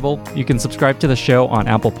this valuable, you can subscribe to the show on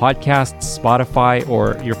Apple Podcasts, Spotify,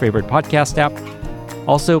 or your favorite podcast app.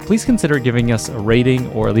 Also, please consider giving us a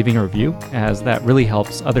rating or leaving a review, as that really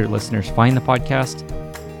helps other listeners find the podcast.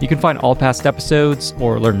 You can find all past episodes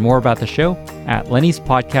or learn more about the show at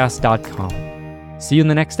lennyspodcast.com. See you in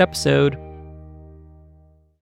the next episode.